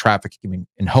who's going to be trafficking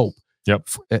and hope. Yep.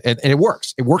 And it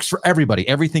works. It works for everybody.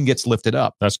 Everything gets lifted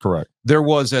up. That's correct. There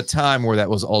was a time where that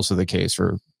was also the case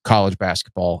for college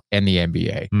basketball and the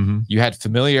NBA. Mm-hmm. You had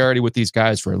familiarity with these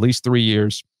guys for at least 3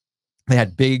 years. They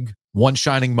had big one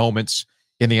shining moments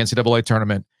in the NCAA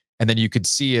tournament, and then you could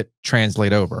see it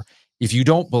translate over. If you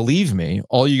don't believe me,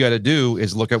 all you got to do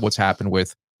is look at what's happened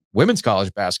with women's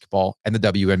college basketball and the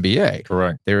WNBA.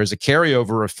 Correct. There is a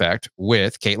carryover effect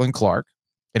with Caitlin Clark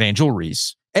and Angel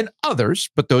Reese and others,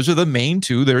 but those are the main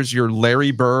two. There's your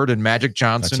Larry Bird and Magic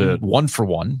Johnson,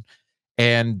 1-for-1,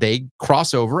 and they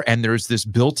cross over, and there's this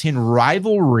built-in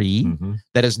rivalry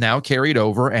that is now carried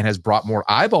over and has brought more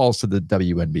eyeballs to the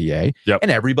WNBA, and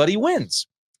everybody wins.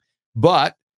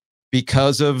 But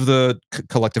because of the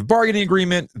collective bargaining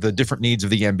agreement, the different needs of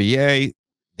the NBA,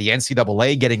 the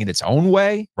NCAA getting in its own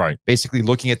way, right? Basically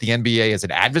looking at the NBA as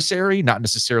an adversary, not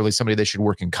necessarily somebody they should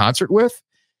work in concert with.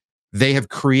 They have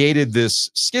created this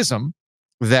schism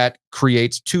that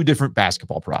creates two different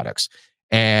basketball products.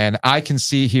 And I can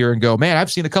see here and go, man, I've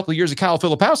seen a couple of years of Kyle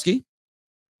Filipowski.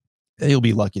 He'll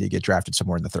be lucky to get drafted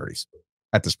somewhere in the 30s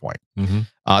at this point.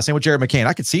 Same with Jared McCain.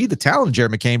 I could see the talent of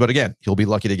Jared McCain, but again, he'll be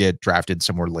lucky to get drafted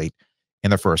somewhere late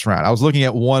in the first round. I was looking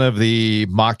at one of the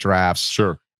mock drafts.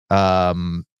 Sure.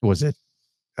 Was it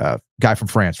guy from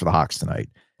France for the Hawks tonight?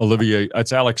 Olivier.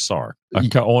 It's Alex Sarr. I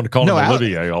want to call him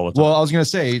Olivier all the time. Well, I was going to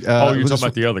say. You're talking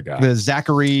about the other guy. The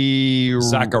Zachariah.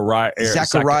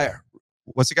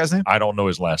 What's the guy's name? I don't know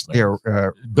his last name. Yeah,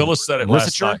 Billis said it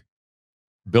last night.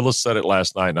 Billis said it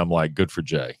last night, and I'm like, good for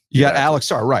Jay. You got Alex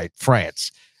Sarr, right?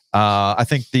 France. I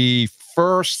think the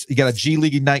first, you got a G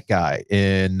League Ignite guy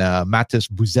in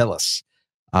Matis Buzelis.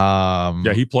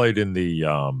 Yeah, he played in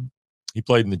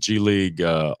the G League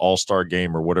All-Star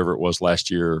game or whatever it was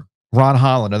last year. Ron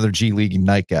Holland, another G League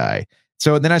Ignite guy.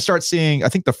 So then I start seeing, I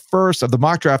think the first of the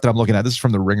mock draft that I'm looking at, this is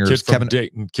from the Ringers.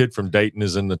 Kid from Dayton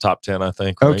is in the top 10, I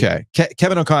think. Right? Okay.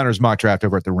 Kevin O'Connor's mock draft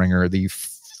over at the Ringer. The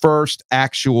first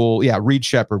actual, Reed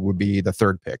Shepherd would be the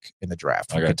third pick in the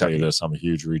draft. I got to tell you this, I'm a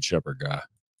huge Reed Shepherd guy.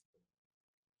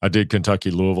 I did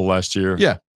Kentucky-Louisville last year.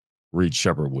 Yeah. Reed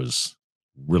Shepherd was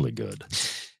really good.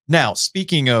 Now,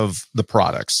 speaking of the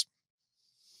products,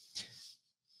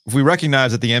 if we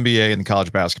recognize that the NBA and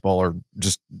college basketball are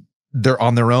just, they're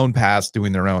on their own paths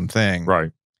doing their own thing.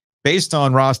 Right. Based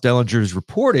on Ross Dellinger's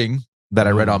reporting that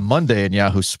I read on Monday in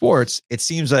Yahoo Sports, it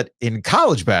seems that in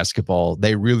college basketball,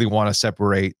 they really want to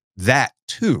separate that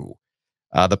too.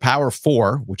 The Power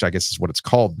Four, which I guess is what it's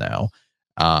called now,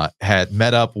 had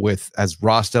met up with, as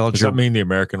Ross Dellinger. Does that mean the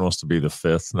American wants to be the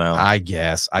fifth now? I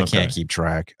guess. I can't keep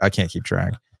track.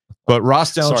 But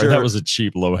Ross Dellinger. Sorry, that was a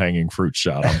cheap, low-hanging fruit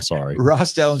shot. I'm sorry.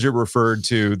 Ross Dellinger referred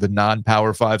to the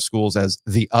non-Power 5 schools as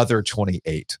the other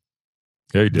 28.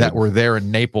 Yeah, he did. That were there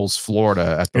in Naples,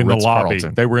 Florida at the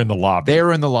Ritz-Carlton. They were in the lobby. They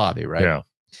were in the lobby, right? Yeah.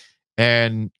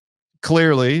 And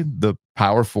clearly, the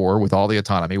Power 4, with all the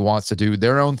autonomy, wants to do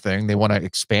their own thing. They want to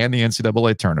expand the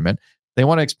NCAA tournament. They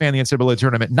want to expand the NCAA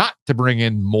tournament not to bring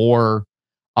in more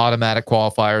automatic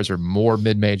qualifiers or more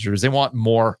mid-majors. They want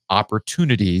more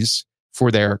opportunities for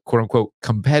their quote-unquote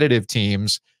competitive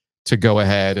teams to go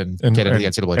ahead and get into the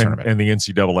NCAA tournament. And the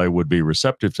NCAA would be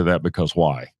receptive to that because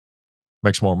why?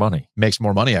 Makes more money. Makes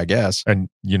more money, I guess. And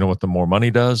you know what the more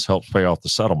money does? Helps pay off the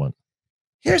settlement.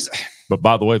 But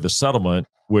by the way, the settlement,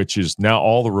 which is now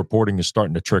all the reporting is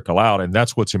starting to trickle out, and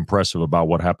that's what's impressive about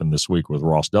what happened this week with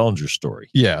Ross Dellinger's story.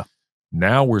 Yeah.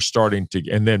 Now we're starting to,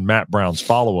 and then Matt Brown's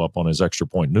follow-up on his Extra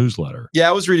Point newsletter. Yeah,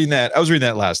 I was reading that.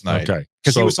 last night. Okay.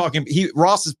 Because he was talking,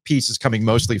 Ross's piece is coming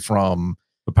mostly from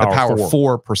the Power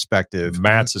Four perspective.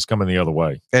 Matt's is coming the other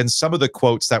way. And some of the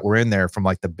quotes that were in there from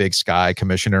like the Big Sky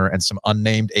commissioner and some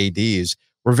unnamed ADs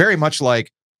were very much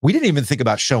like, we didn't even think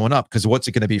about showing up because what's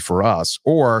it going to be for us?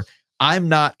 Or I'm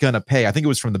not going to pay. I think it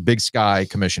was from the Big Sky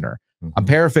commissioner. I'm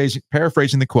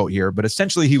paraphrasing the quote here, but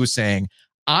essentially he was saying,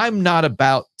 I'm not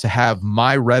about to have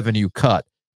my revenue cut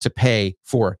to pay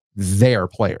for their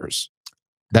players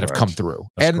that have come through.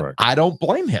 That's correct. I don't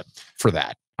blame him for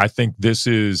that. I think this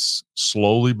is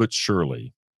slowly but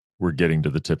surely we're getting to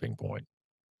the tipping point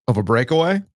of a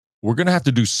breakaway. We're going to have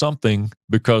to do something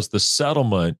because the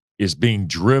settlement is being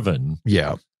driven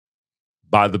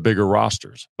by the bigger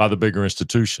rosters, by the bigger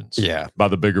institutions, by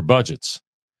the bigger budgets.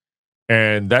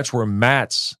 And that's where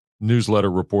Matt's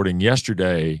newsletter reporting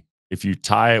yesterday, if you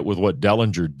tie it with what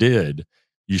Dellinger did,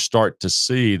 you start to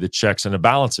see the checks and the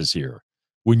balances here.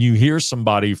 When you hear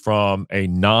somebody from a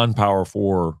non-Power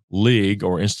 4 league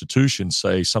or institution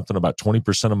say something about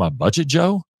 20% of my budget,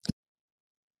 Joe.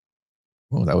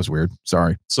 Oh, that was weird.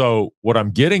 Sorry. So what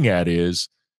I'm getting at is,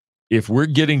 if we're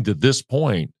getting to this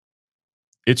point,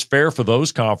 it's fair for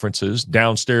those conferences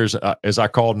downstairs, as I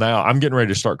call now. I'm getting ready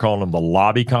to start calling them the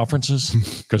lobby conferences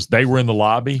because they were in the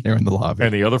lobby. They're in the lobby.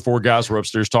 And the other 4 guys were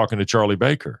upstairs talking to Charlie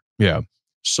Baker. Yeah.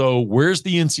 So where's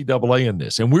the NCAA in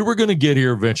this? And we were going to get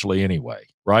here eventually anyway,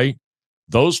 right?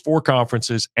 Those 4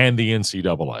 conferences and the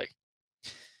NCAA.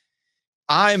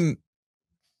 I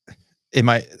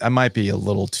might be a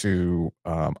little too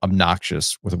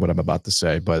obnoxious with what I'm about to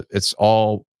say, but it's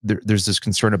all there's this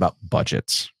concern about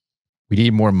budgets. We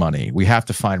need more money. We have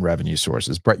to find revenue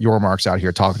sources. Brett Yormark's out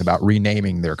here talking about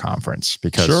renaming their conference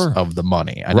because of the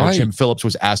money. I know Jim Phillips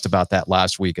was asked about that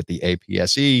last week at the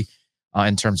APSE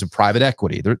in terms of private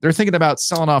equity. They're thinking about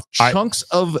selling off chunks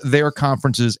of their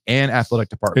conferences and athletic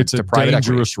departments to private equity. It's a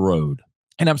dangerous road.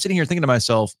 And I'm sitting here thinking to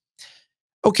myself,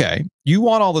 okay, you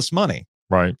want all this money.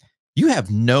 Right. You have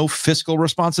no fiscal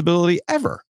responsibility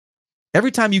ever.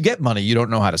 Every time you get money, you don't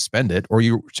know how to spend it, or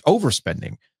you're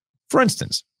overspending. For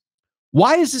instance,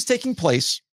 why is this taking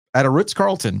place at a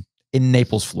Ritz-Carlton in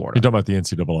Naples, Florida? You're talking about the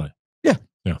NCAA. Yeah.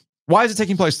 Yeah. Why is it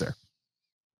taking place there?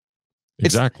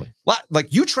 Exactly.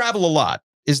 Like, you travel a lot.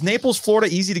 Is Naples, Florida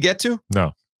easy to get to?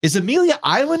 No. Is Amelia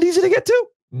Island easy to get to?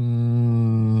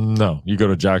 No. You go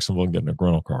to Jacksonville and get in a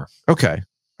rental car. Okay.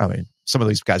 I mean, some of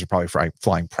these guys are probably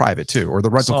flying private too, or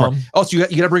the rental car. Oh, so you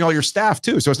got to bring all your staff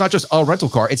too. So it's not just a rental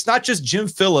car. It's not just Jim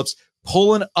Phillips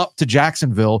pulling up to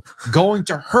Jacksonville, going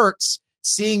to Hertz,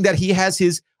 seeing that he has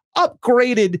his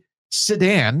upgraded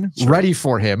sedan ready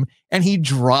for him, and he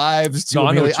drives to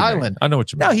Amelia Island. I know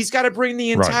what you mean. Now he's got to bring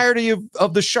the entirety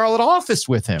of the Charlotte office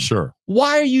with him. Sure.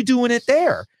 Why are you doing it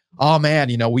there? Oh man,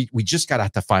 we just got to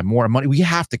have to find more money. We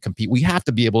have to compete. We have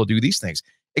to be able to do these things.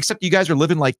 Except you guys are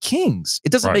living like kings.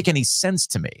 It doesn't make any sense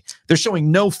to me. They're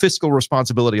showing no fiscal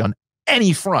responsibility on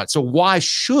any front. So why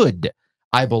should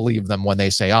I believe them when they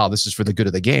say, "Oh, this is for the good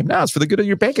of the game"? No, it's for the good of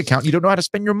your bank account. You don't know how to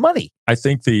spend your money. I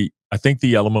think the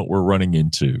element we're running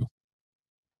into,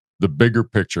 the bigger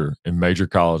picture in major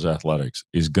college athletics,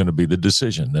 is going to be the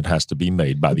decision that has to be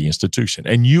made by the institution.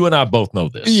 And you and I both know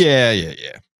this. Yeah.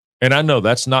 And I know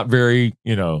that's not very,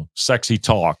 sexy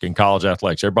talk in college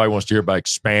athletics. Everybody wants to hear about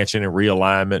expansion and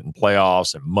realignment and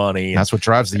playoffs and money. That's what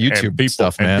drives the YouTube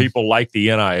stuff, man. And people like the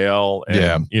NIL.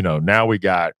 And, now we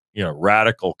got,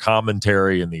 radical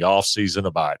commentary in the offseason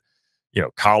about,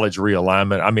 college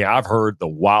realignment. I mean, I've heard the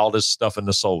wildest stuff in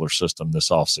the solar system this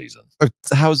offseason.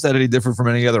 How is that any different from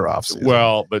any other offseason?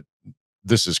 Well, but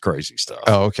this is crazy stuff.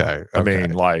 Oh, okay. I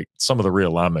mean, like, some of the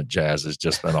realignment jazz has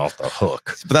just been off the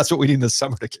hook. But that's what we need in the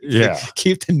summer to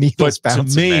keep the needles bouncing.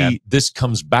 To me, man. this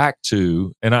comes back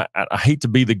to, and I hate to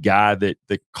be the guy that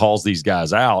calls these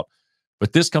guys out,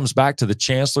 but this comes back to the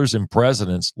chancellors and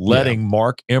presidents letting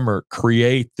Mark Emmert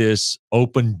create this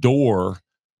open door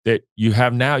that you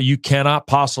have now. You cannot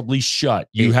possibly shut.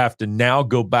 You have to now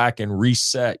go back and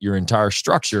reset your entire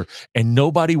structure, and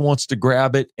nobody wants to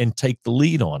grab it and take the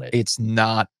lead on it. It's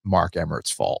not Mark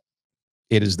Emmert's fault.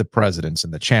 It is the president's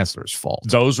and the chancellor's fault.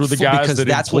 Those were the guys because that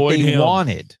that's what they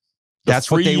wanted.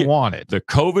 That's what they wanted. The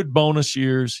COVID bonus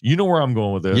years. You know where I'm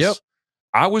going with this. Yep.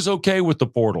 I was okay with the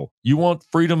portal. You want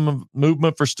freedom of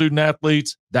movement for student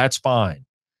athletes? That's fine.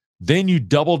 Then you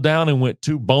doubled down and went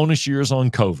 2 bonus years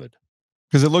on COVID.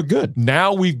 Because it looked good.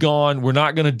 Now we're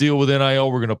not going to deal with NIL.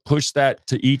 We're going to push that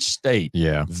to each state.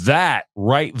 Yeah. That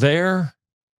right there.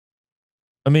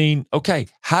 I mean, okay,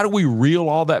 how do we reel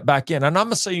all that back in? And I'm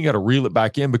not saying you got to reel it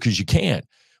back in because you can,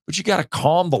 but you got to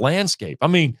calm the landscape. I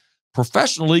mean,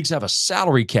 professional leagues have a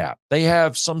salary cap. They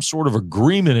have some sort of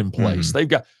agreement in place.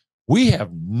 We have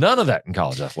none of that in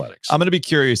college athletics. I'm going to be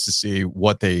curious to see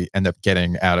what they end up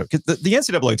getting out of, because the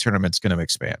NCAA tournament's going to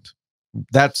expand.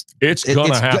 It's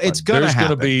going to happen. It's going to happen. There's going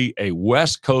to be a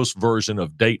West Coast version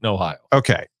of Dayton, Ohio.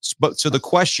 Okay. So the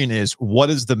question is, what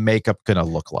is the makeup going to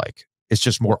look like? It's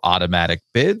just more automatic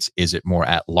bids? Is it more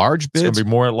at-large bids? It's going to be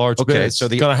more at-large bids. Okay, so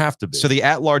it's going to have to be. So the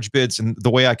at-large bids, and the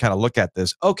way I kind of look at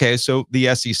this, okay, so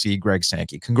the SEC, Greg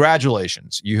Sankey,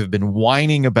 congratulations. You have been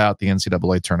whining about the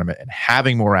NCAA tournament and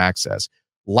having more access.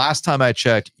 Last time I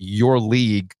checked, your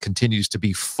league continues to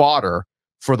be fodder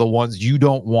for the ones you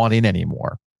don't want in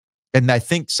anymore. And I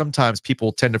think sometimes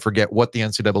people tend to forget what the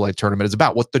NCAA tournament is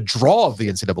about, what the draw of the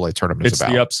NCAA tournament is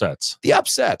about. It's the upsets. The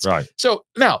upsets. Right. So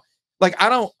now, like, I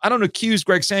don't accuse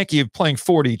Greg Sankey of playing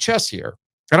 4D chess here.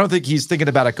 I don't think he's thinking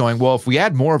about it going, well, if we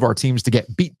add more of our teams to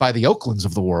get beat by the Oaklands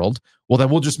of the world, well, then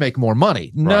we'll just make more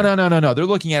money. No, no. They're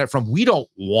looking at it from, we don't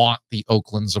want the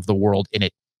Oaklands of the world in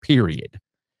it, period.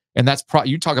 And that's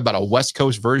you talk about a West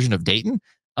Coast version of Dayton.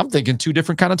 I'm thinking 2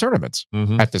 different kind of tournaments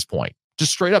at this point.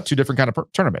 Just straight up 2 different kind of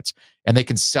tournaments. And they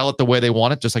can sell it the way they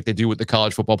want it, just like they do with the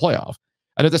college football playoff.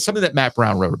 I know that's something that Matt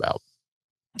Brown wrote about.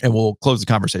 And we'll close the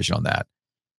conversation on that.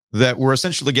 That we're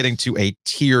essentially getting to a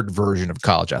tiered version of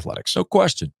college athletics. No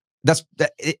question.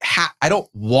 I don't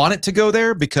want it to go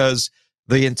there, because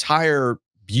the entire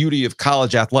beauty of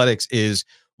college athletics is,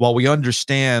 while we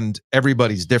understand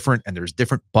everybody's different and there's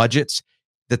different budgets,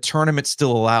 the tournament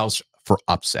still allows for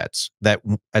upsets. That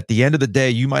at the end of the day,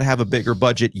 you might have a bigger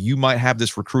budget, you might have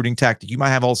this recruiting tactic, you might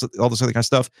have all this other kind of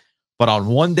stuff, but on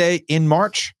one day in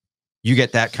March, you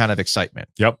get that kind of excitement.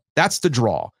 Yep. That's the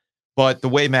draw. But the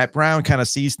way Matt Brown kind of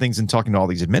sees things and talking to all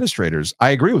these administrators,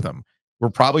 I agree with him. We're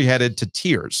probably headed to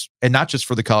tiers, and not just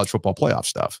for the college football playoff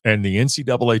stuff. And the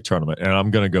NCAA tournament, and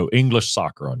I'm going to go English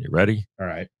soccer on you. Ready? All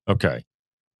right. Okay.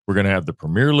 We're going to have the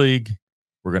Premier League.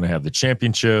 We're going to have the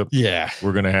championship. Yeah.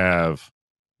 We're going to have,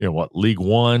 League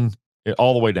One,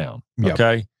 all the way down. Yep.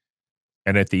 Okay.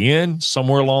 And at the end,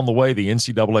 somewhere along the way, the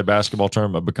NCAA basketball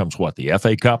tournament becomes what? The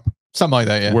FA Cup? Something like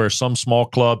that, yeah. Where some small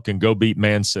club can go beat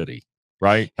Man City,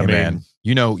 right? Hey, man,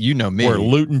 you know me. Where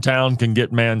Luton Town can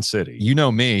get Man City. You know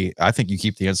me. I think you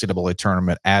keep the NCAA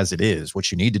tournament as it is.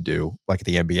 What you need to do, like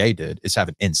the NBA did, is have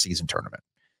an in-season tournament.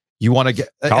 You want to get...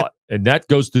 and that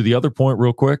goes to the other point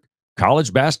real quick.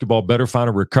 College basketball better find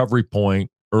a recovery point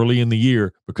early in the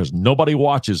year, because nobody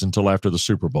watches until after the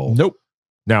Super Bowl. Nope.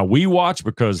 Now, we watch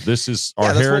because this is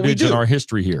our heritage and our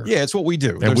history here. Yeah, it's what we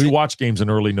do. And we watch games in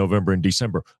early November and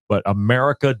December. But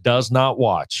America does not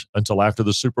watch until after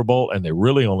the Super Bowl, and they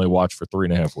really only watch for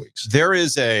 3.5 weeks. There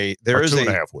is a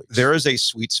 2.5 weeks. There is a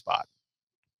sweet spot.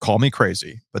 Call me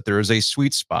crazy, but there is a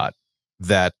sweet spot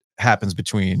that happens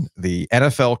between the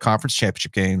NFL conference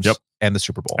championship games and the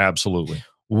Super Bowl. Absolutely.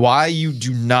 Why you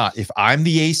do not, if I'm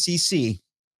the ACC,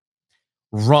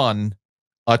 run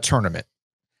a tournament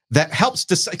that helps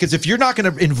decide, because if you're not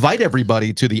going to invite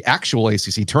everybody to the actual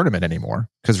ACC tournament anymore,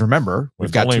 because remember,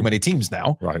 we've got too many teams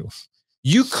now, right?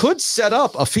 You could set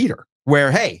up a feeder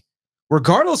where, hey,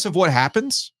 regardless of what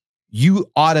happens, you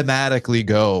automatically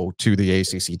go to the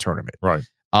ACC tournament, right?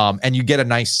 And you get a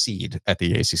nice seed at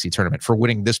the ACC tournament for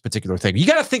winning this particular thing. You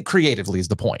got to think creatively is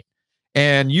the point.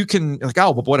 And you can like,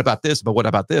 oh, but what about this? But what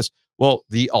about this? Well,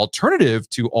 the alternative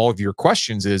to all of your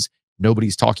questions is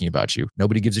nobody's talking about you.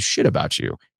 Nobody gives a shit about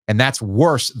you. And that's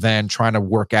worse than trying to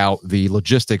work out the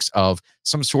logistics of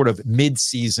some sort of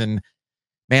mid-season.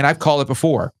 Man, I've called it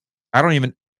before.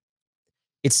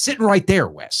 It's sitting right there,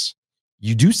 Wes.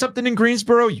 You do something in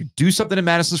Greensboro, you do something in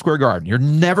Madison Square Garden. You're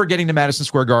never getting to Madison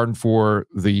Square Garden for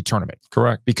the tournament.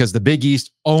 Correct. Because the Big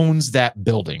East owns that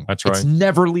building. That's right. It's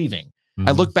never leaving.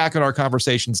 I look back at our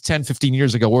conversations 10, 15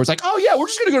 years ago where it's like, oh, yeah, we're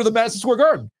just going to go to the Madison Square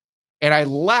Garden. And I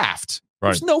laughed. Right.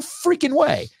 There's no freaking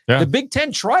way. Yeah. The Big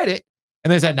Ten tried it,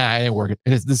 and they said, nah, it ain't working.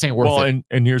 This ain't worth it. Well,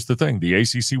 and here's the thing. The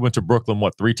ACC went to Brooklyn,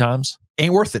 3 times?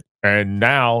 Ain't worth it. And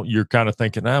now you're kind of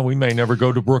thinking, we may never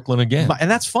go to Brooklyn again. And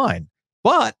that's fine.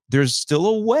 But there's still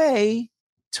a way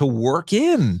to work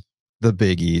in the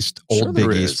Big East,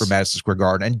 Big East for Madison Square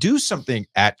Garden, and do something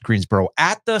at Greensboro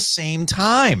at the same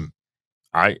time.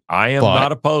 I am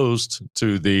not opposed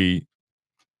to the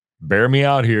bear me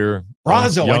out here.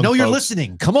 Razo, I know you're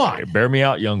listening. Come on. Bear me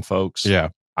out, young folks. Yeah.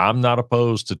 I'm not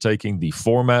opposed to taking the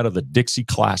format of the Dixie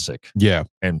Classic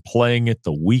and playing it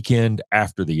the weekend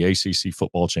after the ACC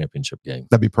football championship game.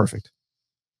 That'd be perfect.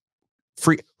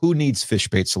 Free. Who needs fish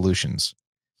bait solutions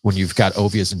when you've got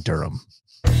Ovias and Durham?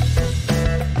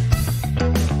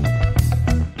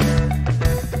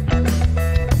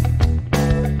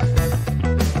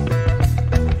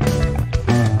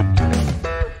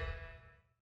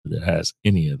 That has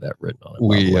any of that written on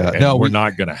it. We're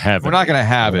not going to have it. We're not going to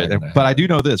have it. But I do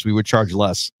know this: we would charge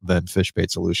less than fish bait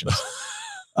solutions.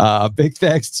 Big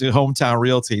thanks to Hometown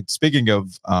Realty. Speaking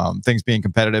of things being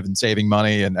competitive and saving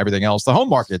money and everything else, the home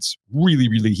market's really,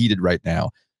 really heated right now.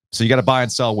 So you got to buy and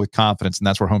sell with confidence, and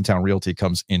that's where Hometown Realty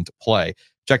comes into play.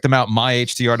 Check them out,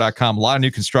 myhtr.com. A lot of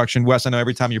new construction. Wes, I know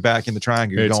every time you're back in the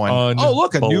triangle, you're going, oh,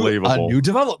 look, a new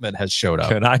development has showed up.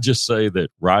 Can I just say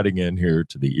that riding in here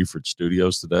to the Eford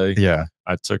Studios today,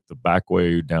 I took the back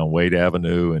way down Wade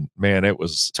Avenue, and man, it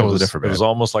was totally different. It was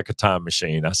almost like a time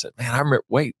machine. I said, man, I remember,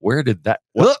 wait, where did that,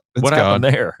 what happened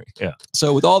there? Yeah.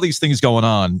 So with all these things going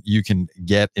on, you can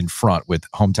get in front with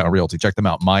Hometown Realty. Check them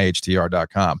out,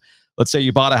 myhtr.com. Let's say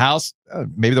you bought a house,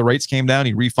 maybe the rates came down,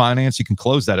 you refinance, you can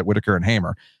close that at Whitaker and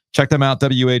Hamer. Check them out,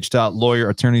 wh.lawyer,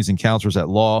 attorneys and counselors at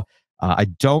law. I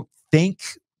don't think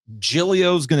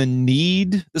Giglio's going to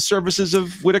need the services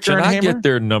of Whitaker Can and I Hammer. get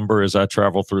their number as I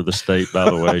travel through the state, by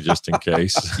the way, just in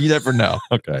case? You never know.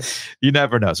 Okay. You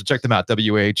never know. So check them out,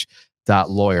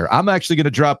 wh.lawyer. I'm actually going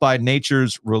to drop by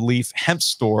Nature's Relief Hemp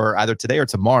Store either today or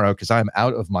tomorrow because I'm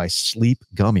out of my sleep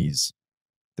gummies.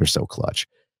 They're so clutch.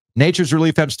 Nature's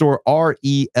Relief Hemp Store,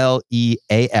 RELEAF,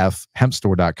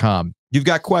 hempstore.com. You've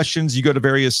got questions, you go to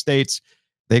various states.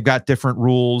 They've got different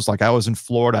rules. Like I was in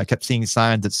Florida, I kept seeing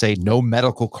signs that say no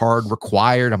medical card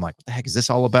required. I'm like, what the heck is this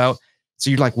all about? So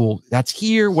you're like, well, that's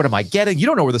here. What am I getting? You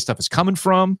don't know where this stuff is coming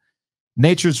from.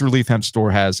 Nature's Relief Hemp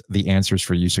Store has the answers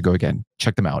for you. So go again,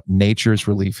 check them out.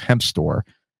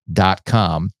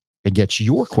 naturesreliefhempstore.com and get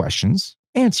your questions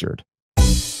answered.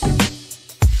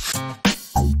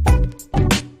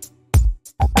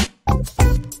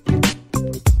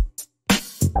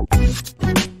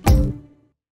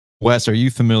 Wes, are you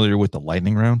familiar with the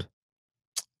lightning round?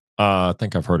 I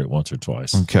think I've heard it once or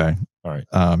twice. Okay. All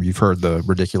right. You've heard the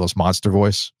ridiculous monster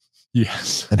voice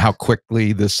Yes. and how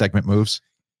quickly this segment moves?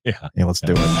 Yeah. Yeah, let's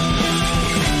do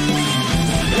it.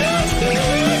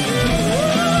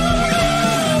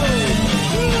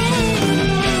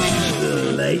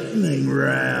 The lightning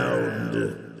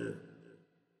round.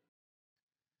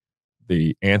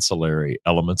 The ancillary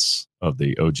elements of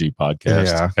the OG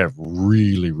podcast have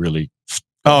really, really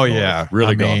Oh north. yeah,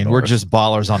 Really I gone mean, we're north. just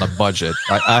ballers on a budget.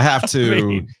 I have to, I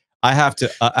mean, I have to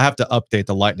update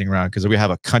the lightning round because we have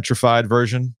a countrified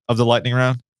version of the lightning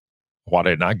round. why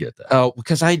didn't I get that? Oh,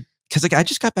 because I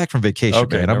just got back from vacation,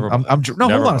 Okay, man. never No, mind.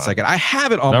 hold on a second. I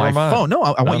have it on Never my mind. phone. No,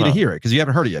 I want you to no. hear it because you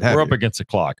haven't heard it yet. Have We're you? up against the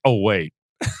clock. Oh, wait.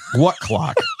 What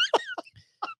clock?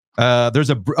 There's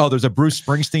a Bruce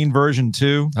Springsteen version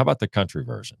too. How about the country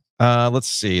version? Let's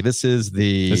see. This is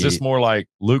the. Is this more like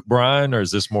Luke Bryan or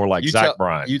is this more like Zach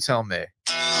Bryan? You tell me.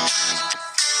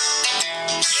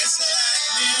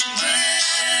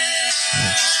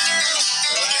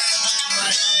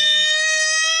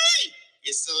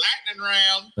 It's the lightning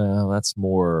round. That's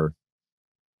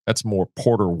more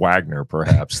Porter Wagner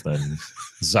perhaps than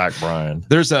Zach Bryan.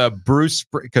 There's a Bruce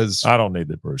because I don't need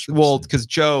the Bruce. well because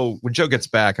when Joe gets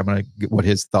back, I'm gonna get what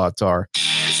his thoughts are.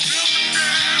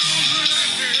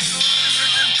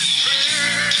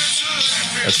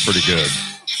 That's pretty good.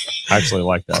 I actually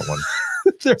like that one.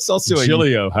 There's also a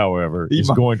Giglio, however, He is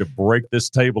might- going to break this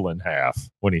table in half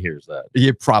when he hears that.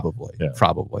 yeah, probably.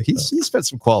 He spent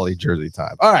some quality Jersey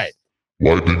time. All right.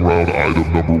 Lightning round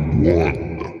item number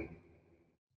 1.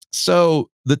 So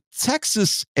the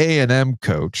Texas A&M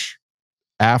coach,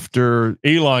 after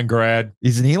Elon grad,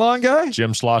 he's an Elon guy.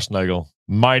 Jim Schlossnagel,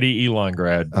 mighty Elon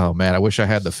grad. Oh man, I wish I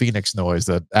had the Phoenix noise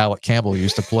that Alec Campbell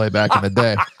used to play back in the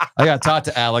day. I got taught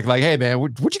to Alec, like, hey man,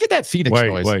 where'd you get that Phoenix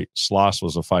noise? Wait, Schloss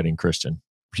was a fighting Christian.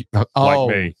 Oh,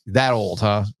 like me. that old,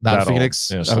 huh? Not That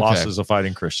Phoenix. old. Yeah, Schloss Okay. is a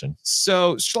fighting Christian.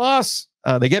 So Schloss,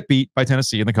 they get beat by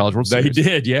Tennessee in the College World They Series.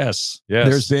 did, yes.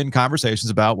 There's been conversations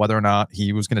about whether or not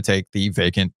he was going to take the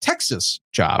vacant Texas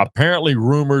job. apparently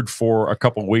rumored for a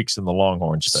couple weeks in the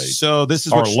Longhorn State. So this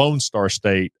is Or what Lone Star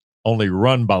State, only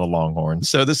run by the Longhorns.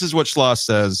 So this is what Schloss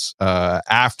says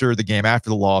after the game, after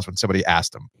the loss, when somebody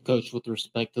asked him. Coach, with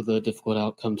respect to the difficult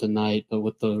outcome tonight, but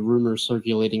with the rumors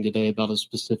circulating today about a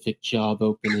specific job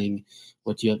opening,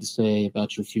 what do you have to say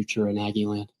about your future in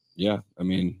Aggieland? Yeah, I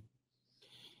mean,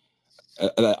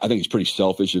 I think it's pretty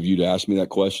selfish of you to ask me that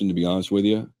question, to be honest with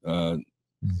you.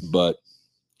 But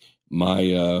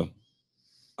I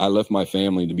left my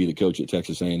family to be the coach at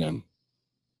Texas A&M.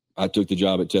 I took the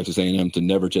job at Texas A&M to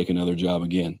never take another job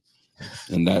again,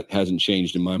 and that hasn't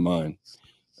changed in my mind.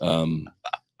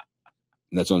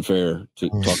 That's unfair to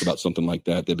talk about something like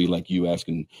that. That'd be like you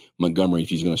asking Montgomery if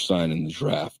he's going to sign in the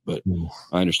draft. But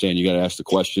I understand you got to ask the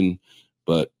question,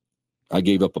 but I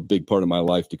gave up a big part of my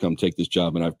life to come take this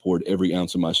job, and I've poured every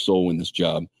ounce of my soul in this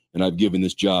job, and I've given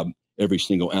this job every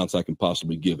single ounce I can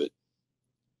possibly give it.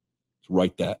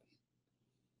 Write that.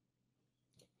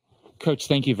 Coach,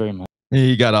 thank you very much.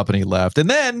 He got up and he left. And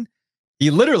then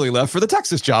he literally left for the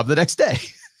Texas job the next day.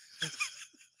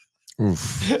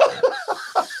 Oof.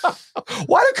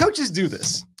 Why do coaches do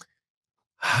this?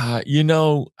 You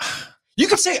know, You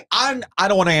could say, I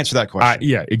don't want to answer that question.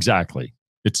 yeah, exactly.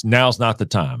 Now's not the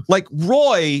time. Like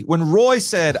Roy, when Roy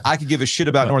said, I could give a shit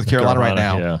about North Carolina right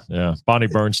now, Yeah. Bonnie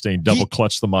Bernstein double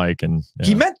clutched the mic and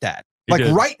he meant that. He Like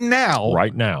did. right now,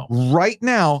 right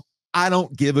now. I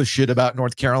don't give a shit about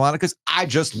North Carolina because I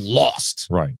just lost.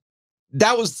 Right.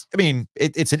 That was, I mean,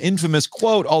 it's an infamous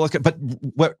quote, all that, but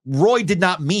what Roy did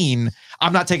not mean,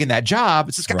 I'm not taking that job.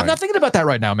 It's just, I'm not thinking about that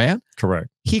right now, man. Correct.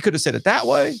 He could have said it that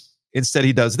way. Instead,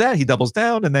 he does that. He doubles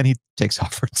down and then he takes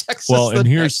off for Texas. Well, and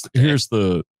here's next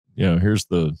day.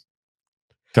 the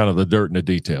kind of the dirt and the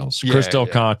details. Yeah, Chris Del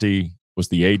yeah. Conte was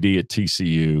the AD at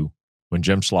TCU when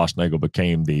Jim Schlossnagle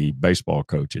became the baseball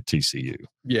coach at TCU.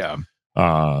 Yeah.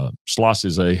 Schloss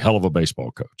is a hell of a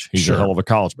baseball coach. He's Sure. a hell of a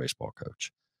college baseball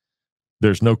coach.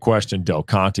 There's no question Del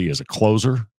Conte is a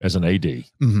closer as an AD.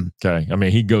 Mm-hmm. Okay. I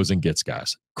mean, he goes and gets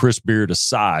guys. Chris Beard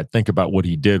aside, think about what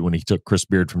he did when he took Chris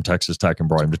Beard from Texas Tech and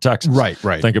brought him to Texas. Right.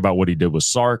 Think about what he did with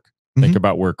Sark. Mm-hmm. Think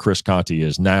about where Chris Conte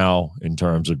is now in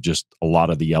terms of just a lot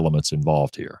of the elements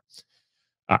involved here.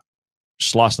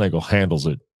 Schlossnagle handles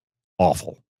it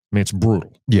awful. I mean, it's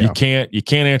brutal. Yeah. You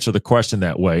can't answer the question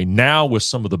that way. Now, with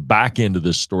some of the back end of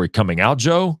this story coming out,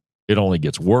 Joe, it only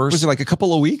gets worse. Was it like a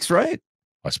couple of weeks, right?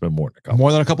 I spent more than a couple.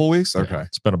 More than a couple of weeks? Yeah, Okay.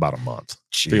 it's been about a month.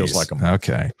 Jeez. Feels like a month.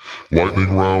 Okay.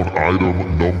 Lightning round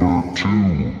item number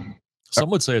 2.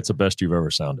 Some would say it's the best you've ever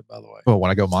sounded, by the way. Well,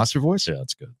 when I go monster voice? Yeah,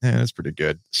 that's good. Yeah, that's pretty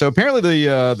good. So apparently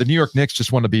the New York Knicks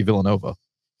just want to be Villanova.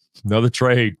 Another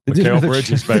trade. They did Mikal another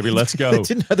Bridges, trade. baby. Let's go. It's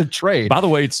another trade. By the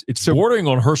way, it's So- bordering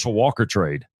on Herschel Walker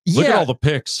trade. Look at all the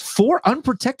picks. 4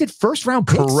 unprotected first-round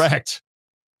picks. Correct.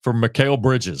 For Mikal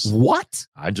Bridges. What?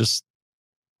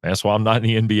 That's why I'm not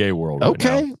in the NBA world. Right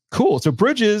Okay, now. cool. So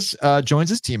Bridges joins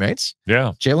his teammates,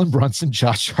 Yeah. Jalen Brunson,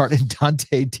 Josh Hart, and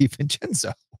Dante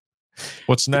DiVincenzo.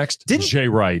 What's next? Jay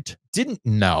Wright. Didn't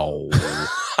know.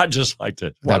 I just liked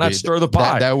it. Why not stir the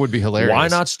pot? That would be hilarious. Why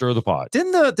not stir the pot?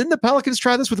 Didn't the Pelicans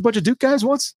try this with a bunch of Duke guys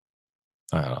once?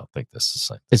 I don't think this is the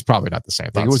same. It's probably not the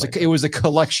same thing. It was a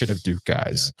collection of Duke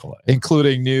guys,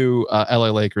 including new LA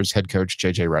Lakers head coach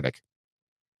JJ Redick.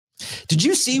 Did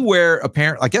you see where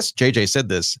apparently, I guess JJ said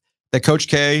this, that Coach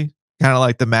K, kind of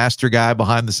like the master guy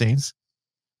behind the scenes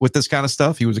with this kind of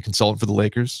stuff? He was a consultant for the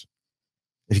Lakers.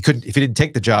 If he didn't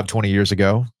take the job 20 years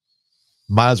ago,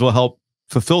 might as well help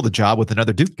fulfill the job with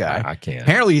another Duke guy. I can't.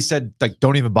 Apparently he said, like,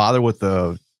 don't even bother with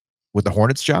the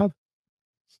Hornets job.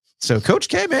 So Coach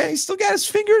K, man, he's still got his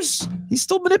fingers. He's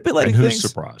still manipulating and who's things.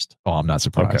 surprised? Oh, I'm not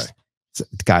surprised. Okay.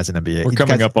 The guy's in NBA. We're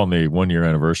coming up on the 1-year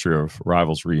anniversary of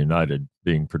Rivals Reunited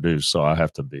being produced, so I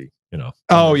have to be,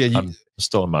 Oh, I'm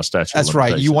still in my statute. That's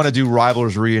right. You want to do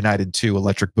Rivals Reunited 2,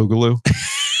 Electric Boogaloo?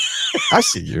 I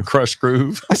see you. Crush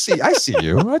Groove. I see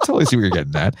you. I totally see what you're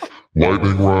getting at.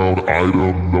 Lightning round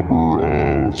item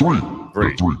number 3.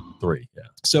 Three. Yeah.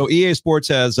 So EA Sports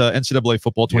has NCAA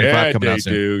Football 25 coming out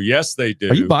soon. They do. Yes, they do.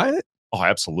 Are you buying it? Oh,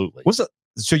 absolutely. What's that?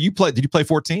 So did you play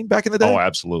 14 back in the day? Oh,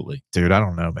 absolutely. Dude, I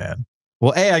don't know, man.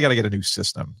 Well, I got to get a new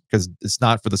system because it's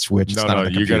not for the Switch. It's not on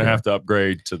the you're going to computer. have to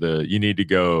upgrade to you need to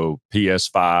go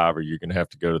PS5 or you're going to have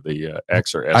to go to the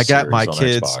X or S. I got my series on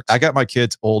kids. Xbox. I got my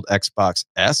kids' old Xbox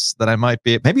S that I might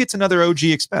be. Maybe it's another OG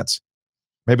expense.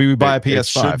 Maybe we buy a PS5. It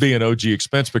should be an OG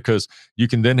expense because you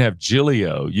can then have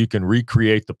Gilio. You can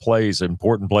recreate the plays,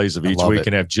 important plays of each week,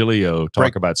 and have Gilio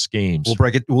talk about schemes. We'll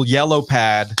break it. We'll yellow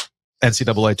pad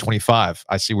NCAA 25.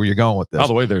 I see where you're going with this. By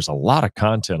the way, there's a lot of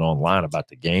content online about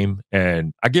the game,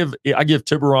 and I give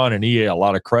Tiburon and EA a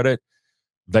lot of credit.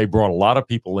 They brought a lot of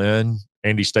people in.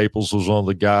 Andy Staples was one of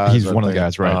the guys. He's one of the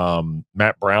guys, right?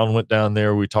 Matt Brown went down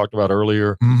there. We talked about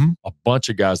earlier. Mm-hmm. A bunch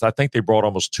of guys. I think they brought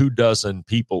almost 24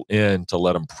 people in to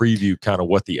let them preview kind of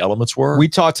what the elements were. We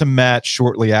talked to Matt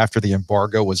shortly after the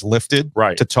embargo was lifted,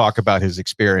 right, to talk about his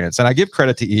experience. And I give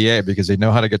credit to EA because they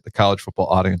know how to get the college football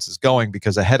audiences going.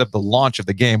 Because ahead of the launch of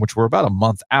the game, which we're about a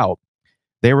month out,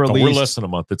 they released. We're less than a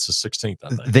month. It's the 16th. I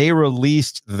think they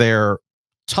released their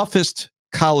toughest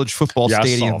college football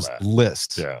stadiums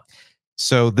list. Yeah.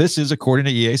 So this is, according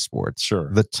to EA Sports,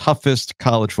 the toughest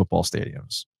college football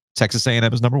stadiums. Texas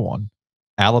A&M is number 1,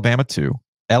 Alabama 2,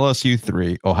 LSU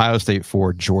 3, Ohio State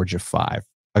 4, Georgia 5.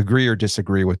 Agree or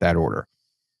disagree with that order?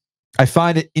 I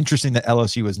find it interesting that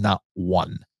LSU is not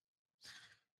 1.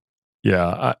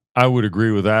 Yeah, I would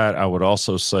agree with that. I would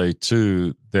also say,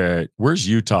 too, that where's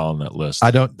Utah on that list?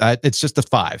 It's just the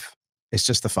 5. It's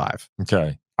just the 5.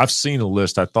 Okay. I've seen a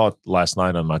list. I thought last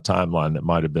night on my timeline that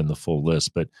might have been the full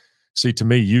list, but see, to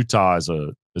me, Utah is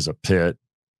a pit.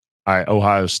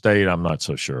 Ohio State, I'm not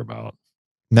so sure about.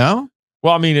 No?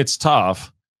 Well, I mean, it's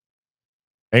tough.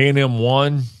 A&M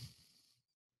 1.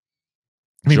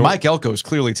 I mean, Mike Elko's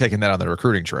clearly taking that on the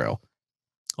recruiting trail.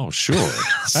 Oh, sure.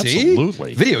 See?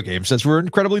 Absolutely. Video game says we're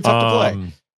incredibly tough to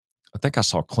play. I think I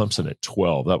saw Clemson at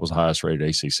 12. That was the highest rated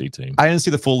ACC team. I didn't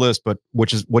see the full list, but what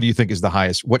do you think is the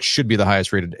highest? What should be the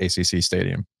highest rated ACC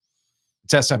stadium?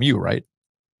 It's SMU, right?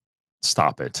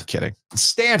 Stop it. I'm kidding.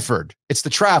 Stanford. It's the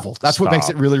travel. That's what makes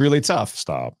it really, really tough.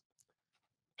 Stop.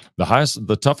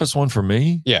 The toughest one for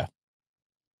me? Yeah.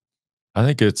 I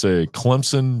think it's a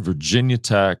Clemson, Virginia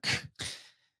Tech,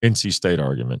 NC State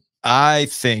argument. I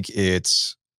think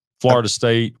it's Florida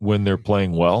State when they're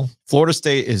playing well. Florida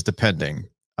State is depending.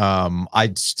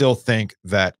 I still think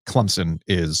that Clemson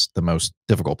is the most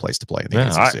difficult place to play in the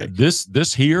ACC.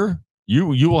 This here, you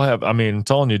will have. I mean, I'm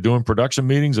telling you, doing production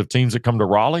meetings of teams that come to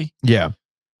Raleigh. Yeah,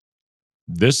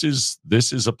 this is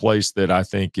a place that I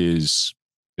think is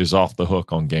off the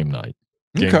hook on game night,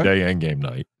 game day, and game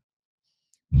night.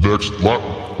 Next,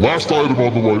 last item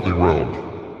on the lightning round.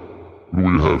 What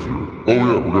do we have here? Oh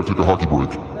yeah, we're gonna take a hockey break.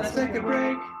 Let's take a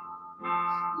break.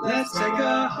 Let's take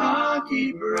a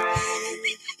hockey break.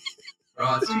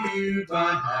 Brought to you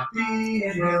by Happy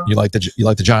and Hale. You like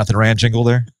the Jonathan Rand jingle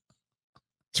there?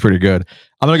 It's pretty good.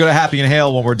 I'm gonna go to Happy and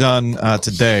Hale when we're done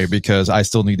today because I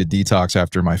still need a detox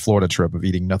after my Florida trip of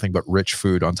eating nothing but rich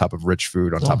food on top of rich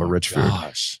food on top of rich food.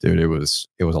 Dude, it was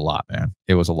a lot, man.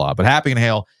 It was a lot. But Happy and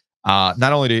Hale, not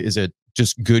only is it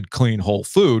just good, clean, whole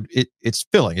food, it's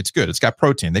filling. It's good. It's got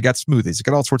protein. They got smoothies. It's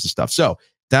got all sorts of stuff. So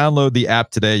download the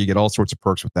app today. You get all sorts of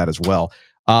perks with that as well.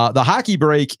 The hockey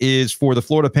break is for the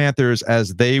Florida Panthers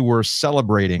as they were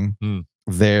celebrating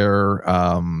they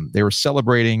were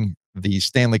celebrating the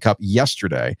Stanley Cup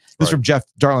yesterday. This is from Jeff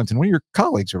Darlington, one of your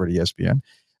colleagues over at ESPN,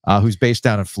 who's based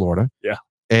down in Florida. Yeah.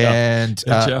 And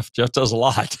Jeff does a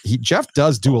lot. Jeff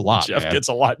does do a lot. Jeff gets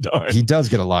a lot done. He does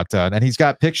get a lot done. And he's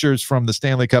got pictures from the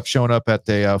Stanley Cup showing up at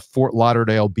the Fort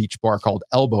Lauderdale beach bar called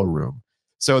Elbow Room.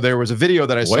 So there was a video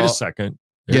that I saw. Wait a second.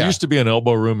 There used to be an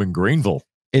Elbow Room in Greenville.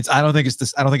 I don't think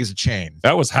it's a chain.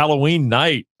 That was Halloween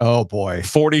night. Oh boy.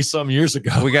 40 some years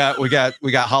ago. We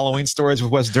got Halloween stories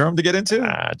with West Durham to get into.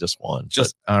 Just one.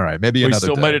 All right. Maybe another.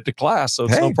 We still made it to class, so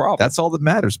it's no problem. That's all that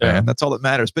matters, man. Yeah. That's all that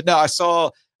matters. But no, I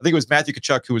think it was Matthew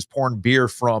Tkachuk who was pouring beer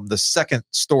from the second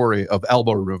story of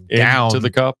Elbow Room down to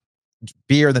the cup.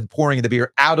 Beer, then pouring the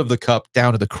beer out of the cup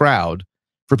down to the crowd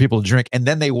for people to drink, and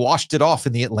then they washed it off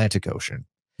in the Atlantic Ocean.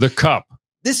 The cup.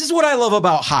 This is what I love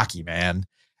about hockey, man.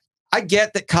 I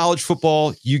get that college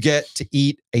football, you get to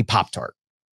eat a Pop-Tart.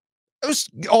 It was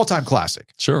all-time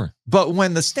classic. Sure. But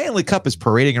when the Stanley Cup is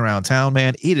parading around town,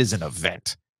 man, it is an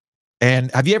event.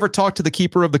 And have you ever talked to the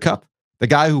keeper of the cup? The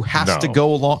guy who has to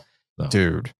go along? No.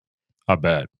 Dude. I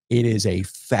bet. It is a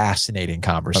fascinating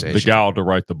conversation. The guy to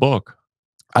write the book.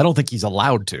 I don't think he's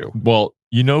allowed to. Well,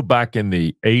 back in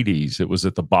the 80s, it was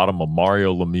at the bottom of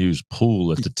Mario Lemieux's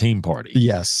pool at the team party.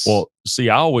 Yes. Well, see,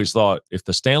 I always thought if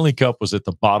the Stanley Cup was at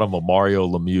the bottom of Mario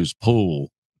Lemieux's pool,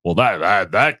 well,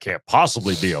 that can't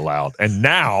possibly be allowed. And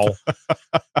now,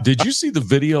 did you see the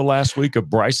video last week of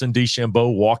Bryson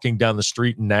DeChambeau walking down the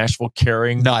street in Nashville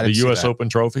carrying the U.S. Open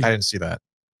trophy? I didn't see that.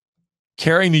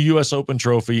 Carrying the U.S. Open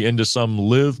trophy into some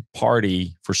live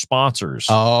party for sponsors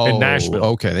in Nashville.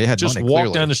 Okay, they had just money, walked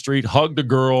clearly down the street, hugged a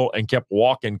girl, and kept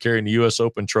walking, carrying the U.S.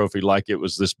 Open trophy like it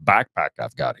was this backpack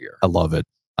I've got here. I love it.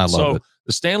 I love it.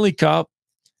 The Stanley Cup,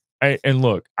 and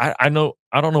look, I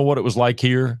don't know what it was like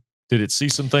here. Did it see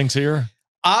some things here?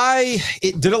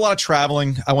 It did a lot of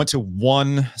traveling. I went to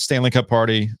one Stanley Cup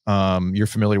party. You're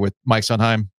familiar with Mike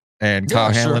Sondheim and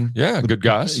Kyle Hanlon. Sure. Yeah, good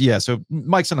guys. Yeah, so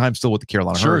Mike Sondheim's still with the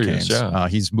Carolina Hurricanes. He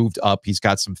is, he's moved up. He's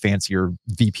got some fancier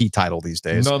VP title these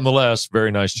days. Nonetheless, very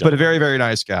nice job. But a very, very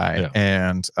nice guy. Yeah.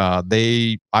 And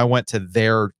I went to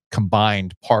their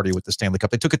combined party with the Stanley Cup.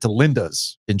 They took it to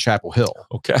Linda's in Chapel Hill.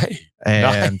 Okay.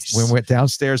 And we went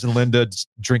downstairs in Linda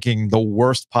drinking the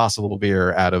worst possible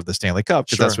beer out of the Stanley Cup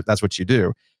because that's what you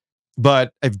do.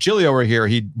 But if Giglio were here,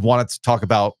 he wanted to talk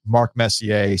about Marc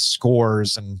Messier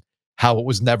scores and how it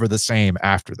was never the same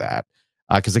after that.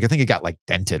 Because I think it got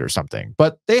dented or something.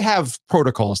 But they have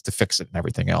protocols to fix it and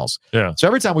everything else. Yeah. So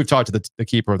every time we've talked to the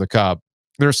keeper of the cup,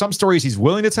 there are some stories he's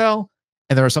willing to tell,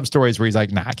 and there are some stories where he's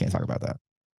like, nah, I can't talk about that.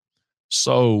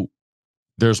 So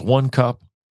there's one cup?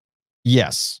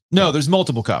 Yes. No, there's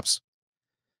multiple cups.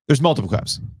 There's multiple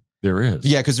cups. There is.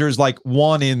 Yeah, because there's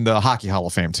one in the Hockey Hall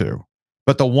of Fame too.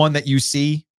 But the one that you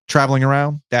see traveling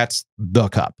around, that's the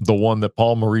cup. The one that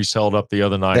Paul Maurice held up the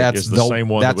other night is the same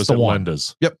one that was at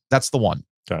Linda's. Yep, that's the one.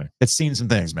 Okay. It's seen some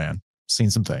things, man. Seen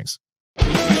some things.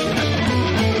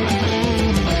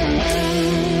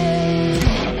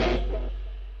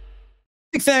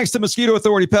 Big thanks to Mosquito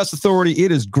Authority, Pest Authority.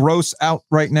 It is gross out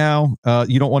right now.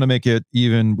 You don't want to make it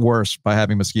even worse by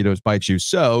having mosquitoes bite you.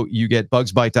 So you get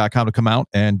bugsbite.com to come out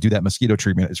and do that mosquito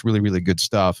treatment. It's really, really good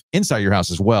stuff inside your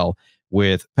house as well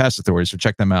with Pest Authority. So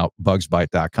check them out,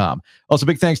 bugsbite.com. Also,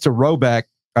 big thanks to Roback.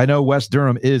 I know West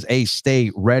Durham is a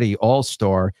stay-ready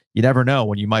all-star. You never know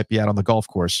when you might be out on the golf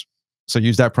course. So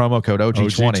use that promo code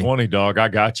OG20. OG20, dog. I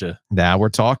got you. Now we're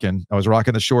talking. I was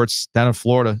rocking the shorts down in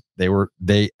Florida.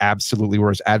 They absolutely were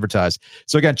as advertised.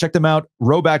 So again, check them out.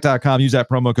 Roback.com. Use that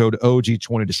promo code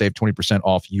OG20 to save 20%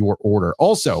 off your order.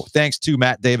 Also, thanks to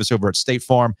Matt Davis over at State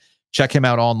Farm. Check him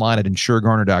out online at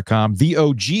insuregarner.com,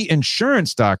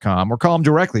 theoginsurance.com, or call him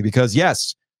directly because,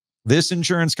 yes, this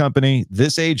insurance company,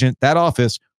 this agent, that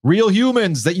office, real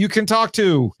humans that you can talk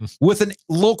to with a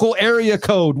local area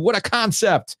code. What a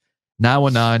concept.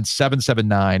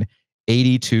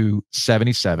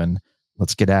 919-779-8277.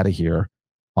 Let's get out of here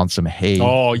on some Hey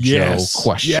Joe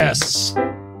questions. Yes.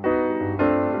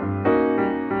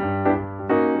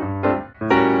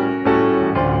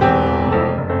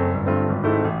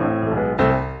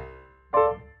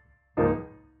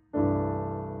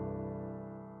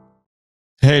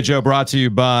 Hey Joe, brought to you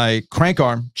by Crank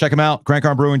Arm. Check them out. Crank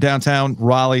Arm Brewing, downtown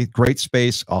Raleigh. Great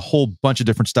space. A whole bunch of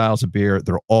different styles of beer.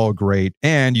 They're all great.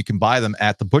 And you can buy them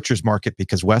at the Butcher's Market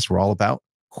because, Wes, we're all about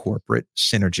corporate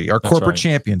synergy. Our corporate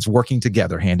champions working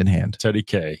together hand in hand. Teddy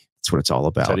K. That's what it's all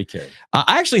about. Teddy K.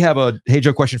 I actually have a Hey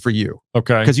Joe question for you.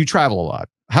 Okay. Because you travel a lot.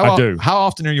 I do. How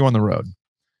often are you on the road?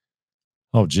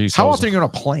 Oh, geez. How often are you on a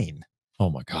plane? Oh,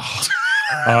 my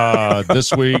God.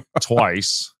 This week,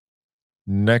 twice.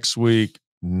 Next week,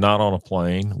 not on a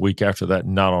plane. Week after that,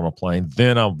 not on a plane.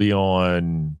 Then I'll be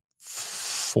on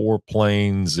 4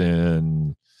 planes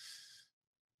in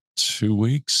 2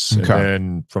 weeks. Okay. And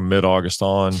then from mid-August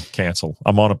on, cancel.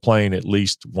 I'm on a plane at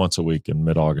least once a week in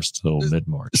mid-August till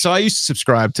mid-March. So I used to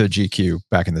subscribe to GQ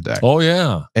back in the day. Oh,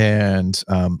 yeah. And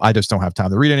I just don't have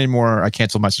time to read it anymore. I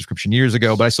canceled my subscription years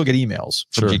ago, but I still get emails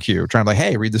from GQ trying to like,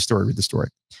 hey, read the story.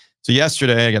 So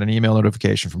yesterday I got an email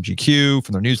notification from GQ,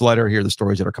 from their newsletter. Here are the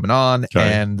stories that are coming on.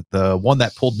 Okay. And the one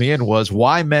that pulled me in was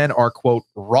why men are, quote,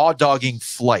 raw dogging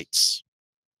flights.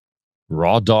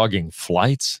 Raw dogging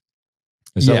flights?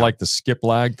 Is that like the skip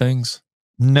lag things?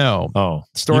 No. Oh,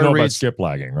 story you know reads, about skip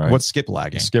lagging, right? What's skip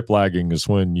lagging? Skip lagging is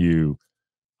when you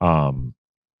travel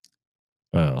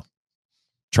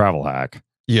hack.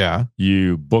 Yeah.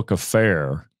 You book a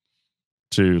fare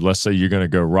to, let's say you're going to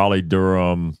go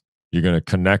Raleigh-Durham. You're going to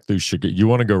connect through Chicago. You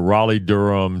want to go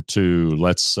Raleigh-Durham to,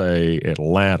 let's say,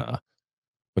 Atlanta.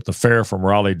 But the fare from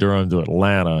Raleigh-Durham to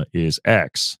Atlanta is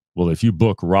X. Well, if you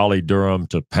book Raleigh-Durham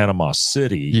to Panama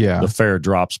City, the fare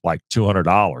drops like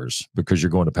 $200 because you're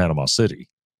going to Panama City.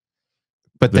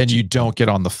 But then you don't get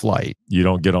on the flight. You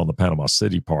don't get on the Panama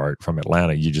City part from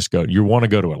Atlanta. You just go, you want to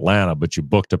go to Atlanta, but you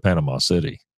book to Panama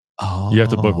City. Oh. You have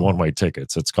to book one-way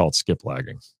tickets. It's called skip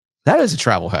lagging. That is a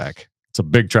travel hack. It's a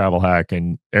big travel hack,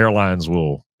 and airlines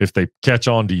will, if they catch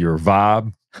on to your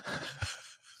vibe,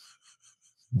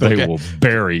 they will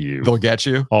bury you. They'll get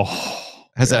you. Oh,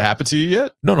 has that happened to you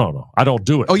yet? No. I don't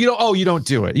do it. Oh, you don't. Oh, you don't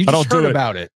do it. You just heard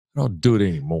about it. I don't do it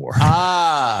anymore.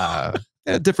 A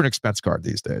different expense card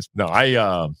these days. No,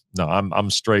 I'm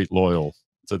straight loyal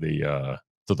to the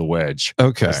wedge.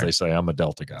 Okay, as they say, I'm a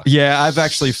Delta guy. Yeah, I've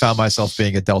actually found myself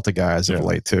being a Delta guy as of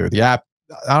late too. The app,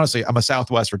 honestly, I'm a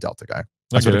Southwest or Delta guy.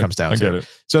 That's what it comes down to. I get it.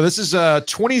 So this is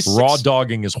 26. Raw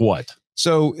dogging is what?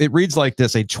 So it reads like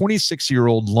this: a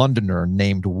 26-year-old Londoner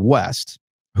named West,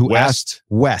 who asked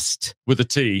West with a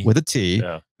T,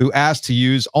 who asked to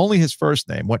use only his first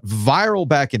name, went viral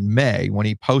back in May when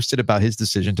he posted about his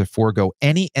decision to forego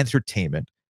any entertainment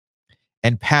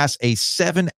and pass a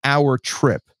 7-hour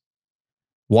trip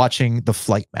watching the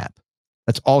flight map.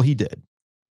 That's all he did.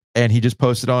 And he just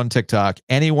posted on TikTok,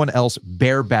 anyone else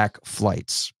bareback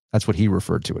flights. That's what he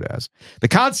referred to it as. The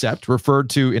concept, referred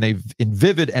to in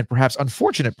vivid and perhaps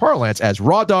unfortunate parlance as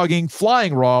raw dogging,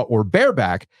 flying raw, or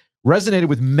bareback, resonated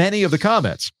with many of the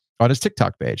comments on his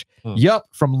TikTok page. Yup,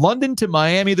 from London to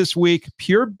Miami this week,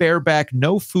 pure bareback,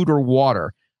 no food or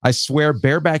water. I swear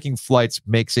barebacking flights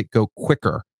makes it go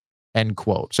quicker, end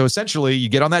quote. So essentially, you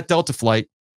get on that Delta flight,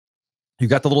 you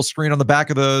got the little screen on the back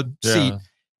of the seat,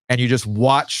 and you just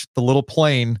watch the little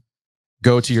plane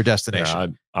go to your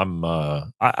destination. Yeah,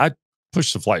 I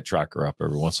push the flight tracker up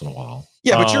every once in a while.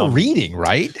 Yeah, but you're reading,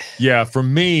 right? Yeah, for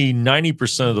me,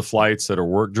 90% of the flights that are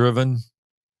work driven,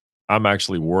 I'm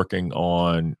actually working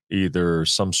on either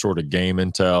some sort of game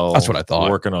intel. That's what I thought.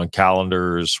 Working on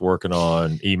calendars, working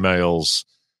on emails.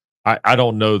 I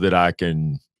don't know that I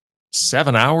can.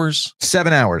 7 hours?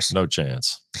 7 hours. No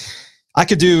chance. I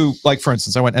could do, like, for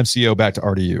instance, I went MCO back to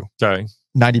RDU. Okay.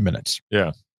 90 minutes.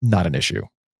 Yeah. Not an issue.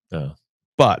 Yeah.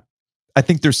 But I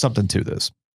think there's something to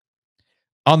this.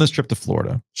 On this trip to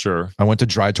Florida, I went to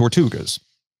Dry Tortugas.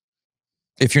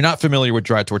 If you're not familiar with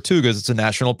Dry Tortugas, it's a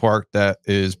national park that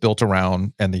is built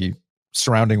around and the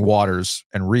surrounding waters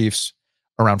and reefs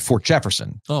around Fort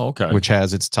Jefferson. Oh, okay. Which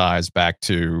has its ties back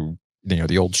to,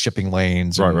 the old shipping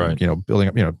lanes and, building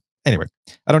up, anyway,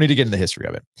 I don't need to get into the history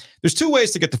of it. There's 2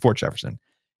 ways to get to Fort Jefferson.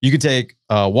 You can take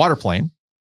a water plane,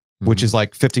 which is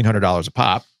like $1,500 a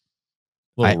pop.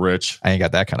 A little rich. I ain't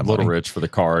got that kind of money. A little money. rich for the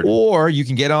card. Or you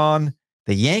can get on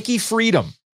the Yankee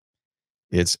Freedom.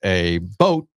 It's a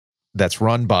boat that's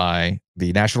run by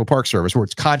the National Park Service, where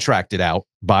it's contracted out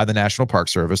by the National Park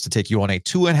Service to take you on a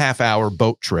 2.5-hour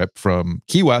boat trip from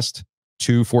Key West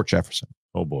to Fort Jefferson.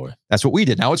 Oh boy. That's what we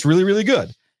did. Now it's really, really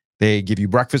good. They give you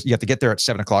breakfast. You have to get there at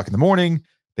 7:00 in the morning.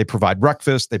 They provide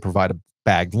breakfast. They provide a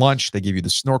bagged lunch. They give you the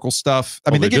snorkel stuff.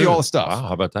 I mean, they give you all the stuff. Wow,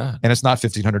 how about that? And it's not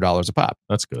 $1,500 a pop.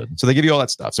 That's good. So they give you all that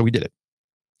stuff. So we did it.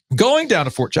 Going down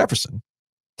to Fort Jefferson,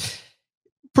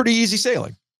 pretty easy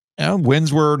sailing. You know,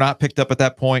 winds were not picked up at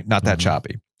that point, not that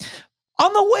choppy.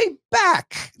 On the way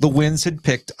back, the winds had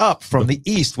picked up from the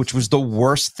east, which was the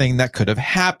worst thing that could have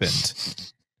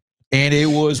happened. And it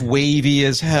was wavy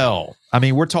as hell. I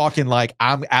mean, we're talking like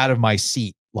I'm out of my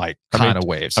seat, like kind of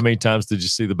waves. How many times did you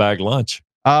see the bag lunch?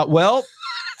 Well,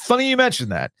 funny you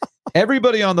mentioned that.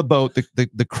 Everybody on the boat,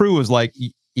 the crew was like,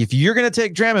 if you're going to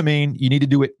take Dramamine, you need to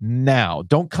do it now.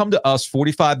 Don't come to us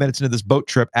 45 minutes into this boat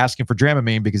trip asking for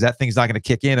Dramamine because that thing's not going to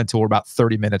kick in until we're about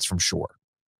 30 minutes from shore.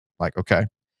 Like, okay,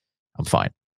 I'm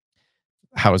fine.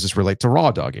 How does this relate to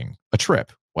raw dogging a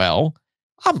trip? Well,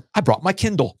 I brought my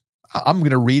Kindle. I'm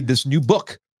going to read this new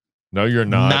book. No, you're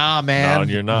not. Nah, man.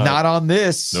 No, you're not. Not on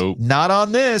this. Nope. Not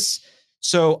on this.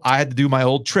 So I had to do my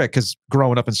old trick because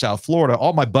growing up in South Florida,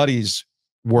 all my buddies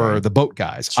were the boat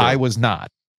guys. Sure. I was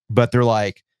not. But they're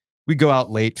like, we go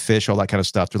out late, fish, all that kind of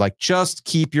stuff. They're like, just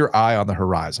keep your eye on the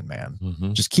horizon, man.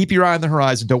 Mm-hmm. Just keep your eye on the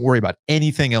horizon. Don't worry about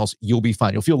anything else. You'll be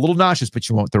fine. You'll feel a little nauseous, but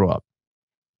you won't throw up.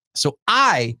 So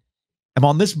I am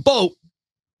on this boat.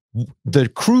 The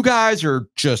crew guys are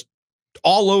just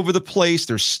all over the place.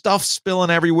 There's stuff spilling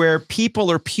everywhere.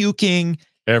 People are puking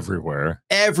everywhere.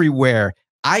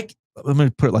 Let me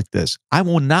put it like this. I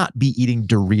will not be eating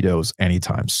Doritos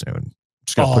anytime soon.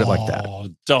 Just gonna put it like that. Oh,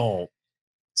 don't.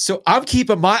 So I'm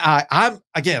keeping my eye.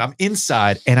 I'm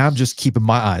inside and I'm just keeping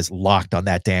my eyes locked on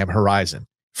that damn horizon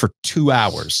for 2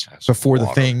 hours before the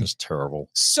thing is terrible.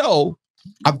 So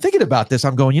I'm thinking about this.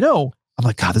 I'm going, I'm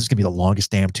like, God, this is gonna be the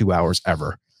longest damn 2 hours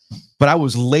ever. But I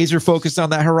was laser focused on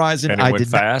that horizon. And it went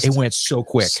fast. It went so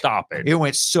quick. Stop it. It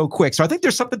went so quick. So I think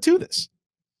there's something to this.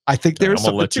 I think there's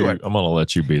something to it. I'm gonna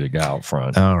let you be the guy out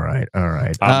front. All right.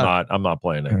 I'm not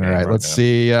playing that game. All right, let's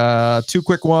see. 2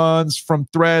 quick ones from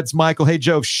Threads. Michael, hey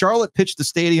Joe, if Charlotte pitched the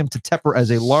stadium to Tepper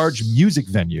as a large music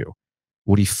venue,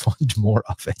 would he fund more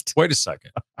of it? Wait a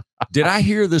second. Did I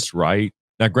hear this right?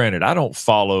 Now, granted, I don't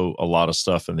follow a lot of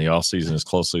stuff in the off season as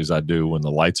closely as I do when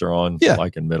the lights are on,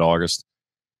 like in mid-August.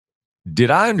 Did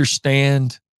I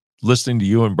understand, listening to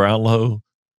you and Brownlow,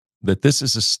 that this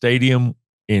is a stadium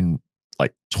in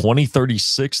like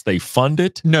 2036 they fund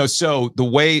it? No, so the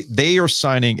way they are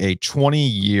signing a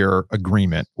 20-year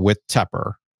agreement with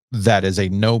Tepper, that is a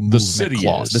no movement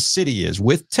clause. The city is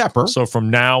with Tepper. So from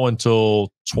now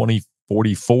until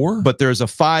 2044? But there's a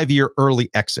 5-year early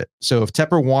exit. So if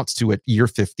Tepper wants to at year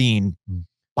 15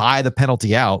 buy the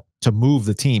penalty out to move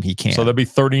the team, he can. So that'd be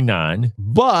 39.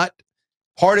 But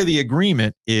part of the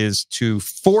agreement is to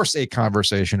force a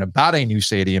conversation about a new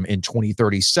stadium in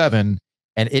 2037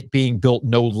 and it being built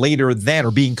no later than,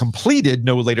 or being completed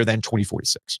no later than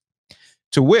 2046.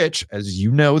 To which, as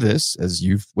you know this, as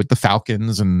you've with the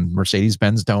Falcons and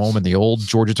Mercedes-Benz Dome and the old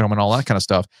Georgia Dome and all that kind of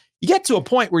stuff, you get to a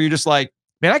point where you're just like,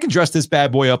 man, I can dress this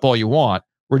bad boy up all you want.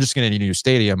 We're just going to need a new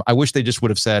stadium. I wish they just would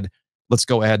have said, let's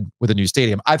go ahead with a new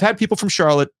stadium. I've had people from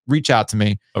Charlotte reach out to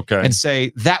me and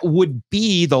say that would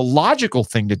be the logical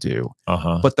thing to do.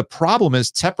 But the problem is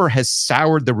Tepper has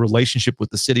soured the relationship with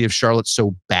the city of Charlotte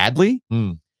so badly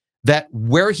that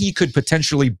where he could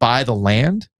potentially buy the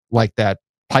land, like that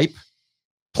pipe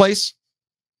place,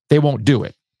 they won't do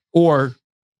it. Or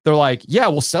they're like, yeah,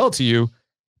 we'll sell it to you,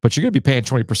 but you're going to be paying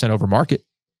 20% over market,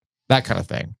 that kind of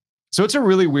thing. So it's a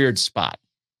really weird spot.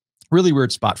 Really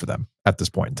weird spot for them at this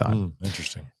point in time.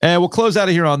 Interesting. And we'll close out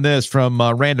of here on this from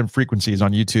Random Frequencies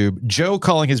on YouTube. Joe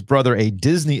calling his brother a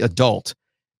Disney adult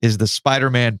is the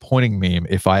Spider-Man pointing meme,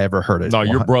 if I ever heard it. No,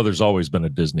 your brother's always been a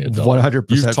Disney adult. 100%.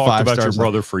 You've talked about your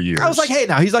brother for years. I was like, hey,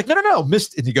 now. He's like, no. And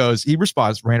he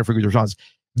responds, Random Frequencies responds,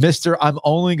 Mister, I'm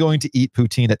only going to eat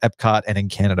poutine at Epcot and in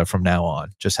Canada from now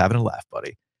on. Just having a laugh,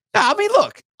 buddy. Now, I mean,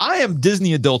 look, I am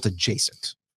Disney adult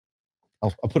adjacent.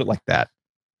 I'll put it like that.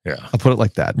 Yeah. I'll put it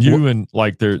like that. You and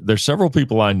like there's several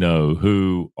people I know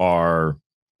who are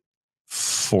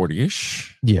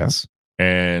 40-ish. Yes.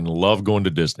 And love going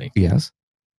to Disney. Yes.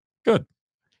 Good.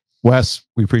 Wes,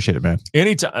 we appreciate it, man.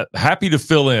 Anytime. Happy to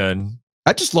fill in.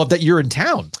 I just love that you're in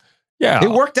town. Yeah.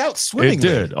 It worked out swimmingly.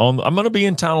 It did. I'm going to be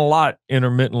in town a lot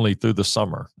intermittently through the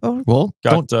summer. Oh, well,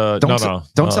 don't tell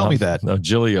me that. No,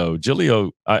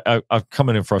 Gillio, I'll come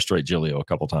in and frustrate Gillio a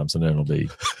couple times and then it'll be...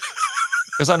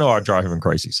 Because I know I drive him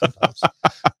crazy sometimes.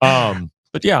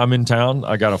 But yeah, I'm in town.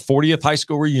 I got a 40th high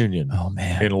school reunion. Oh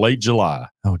man. In late July.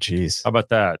 Oh geez. How about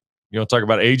that? You know, talk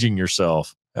about aging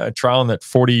yourself. Try on that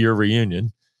 40-year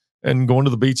reunion and going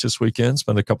to the beach this weekend.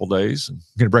 Spend a couple days. And,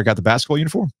 Gonna break out the basketball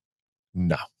uniform?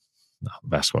 no,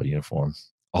 basketball uniform.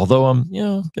 Although I'm,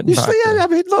 getting back Yeah, there. I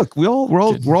mean, look, we're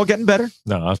all getting better.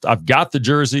 No, I've got the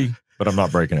jersey, but I'm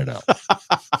not breaking it out. All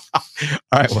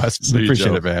right, Wes. See you, Appreciate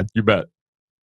Joe. it, man. You bet.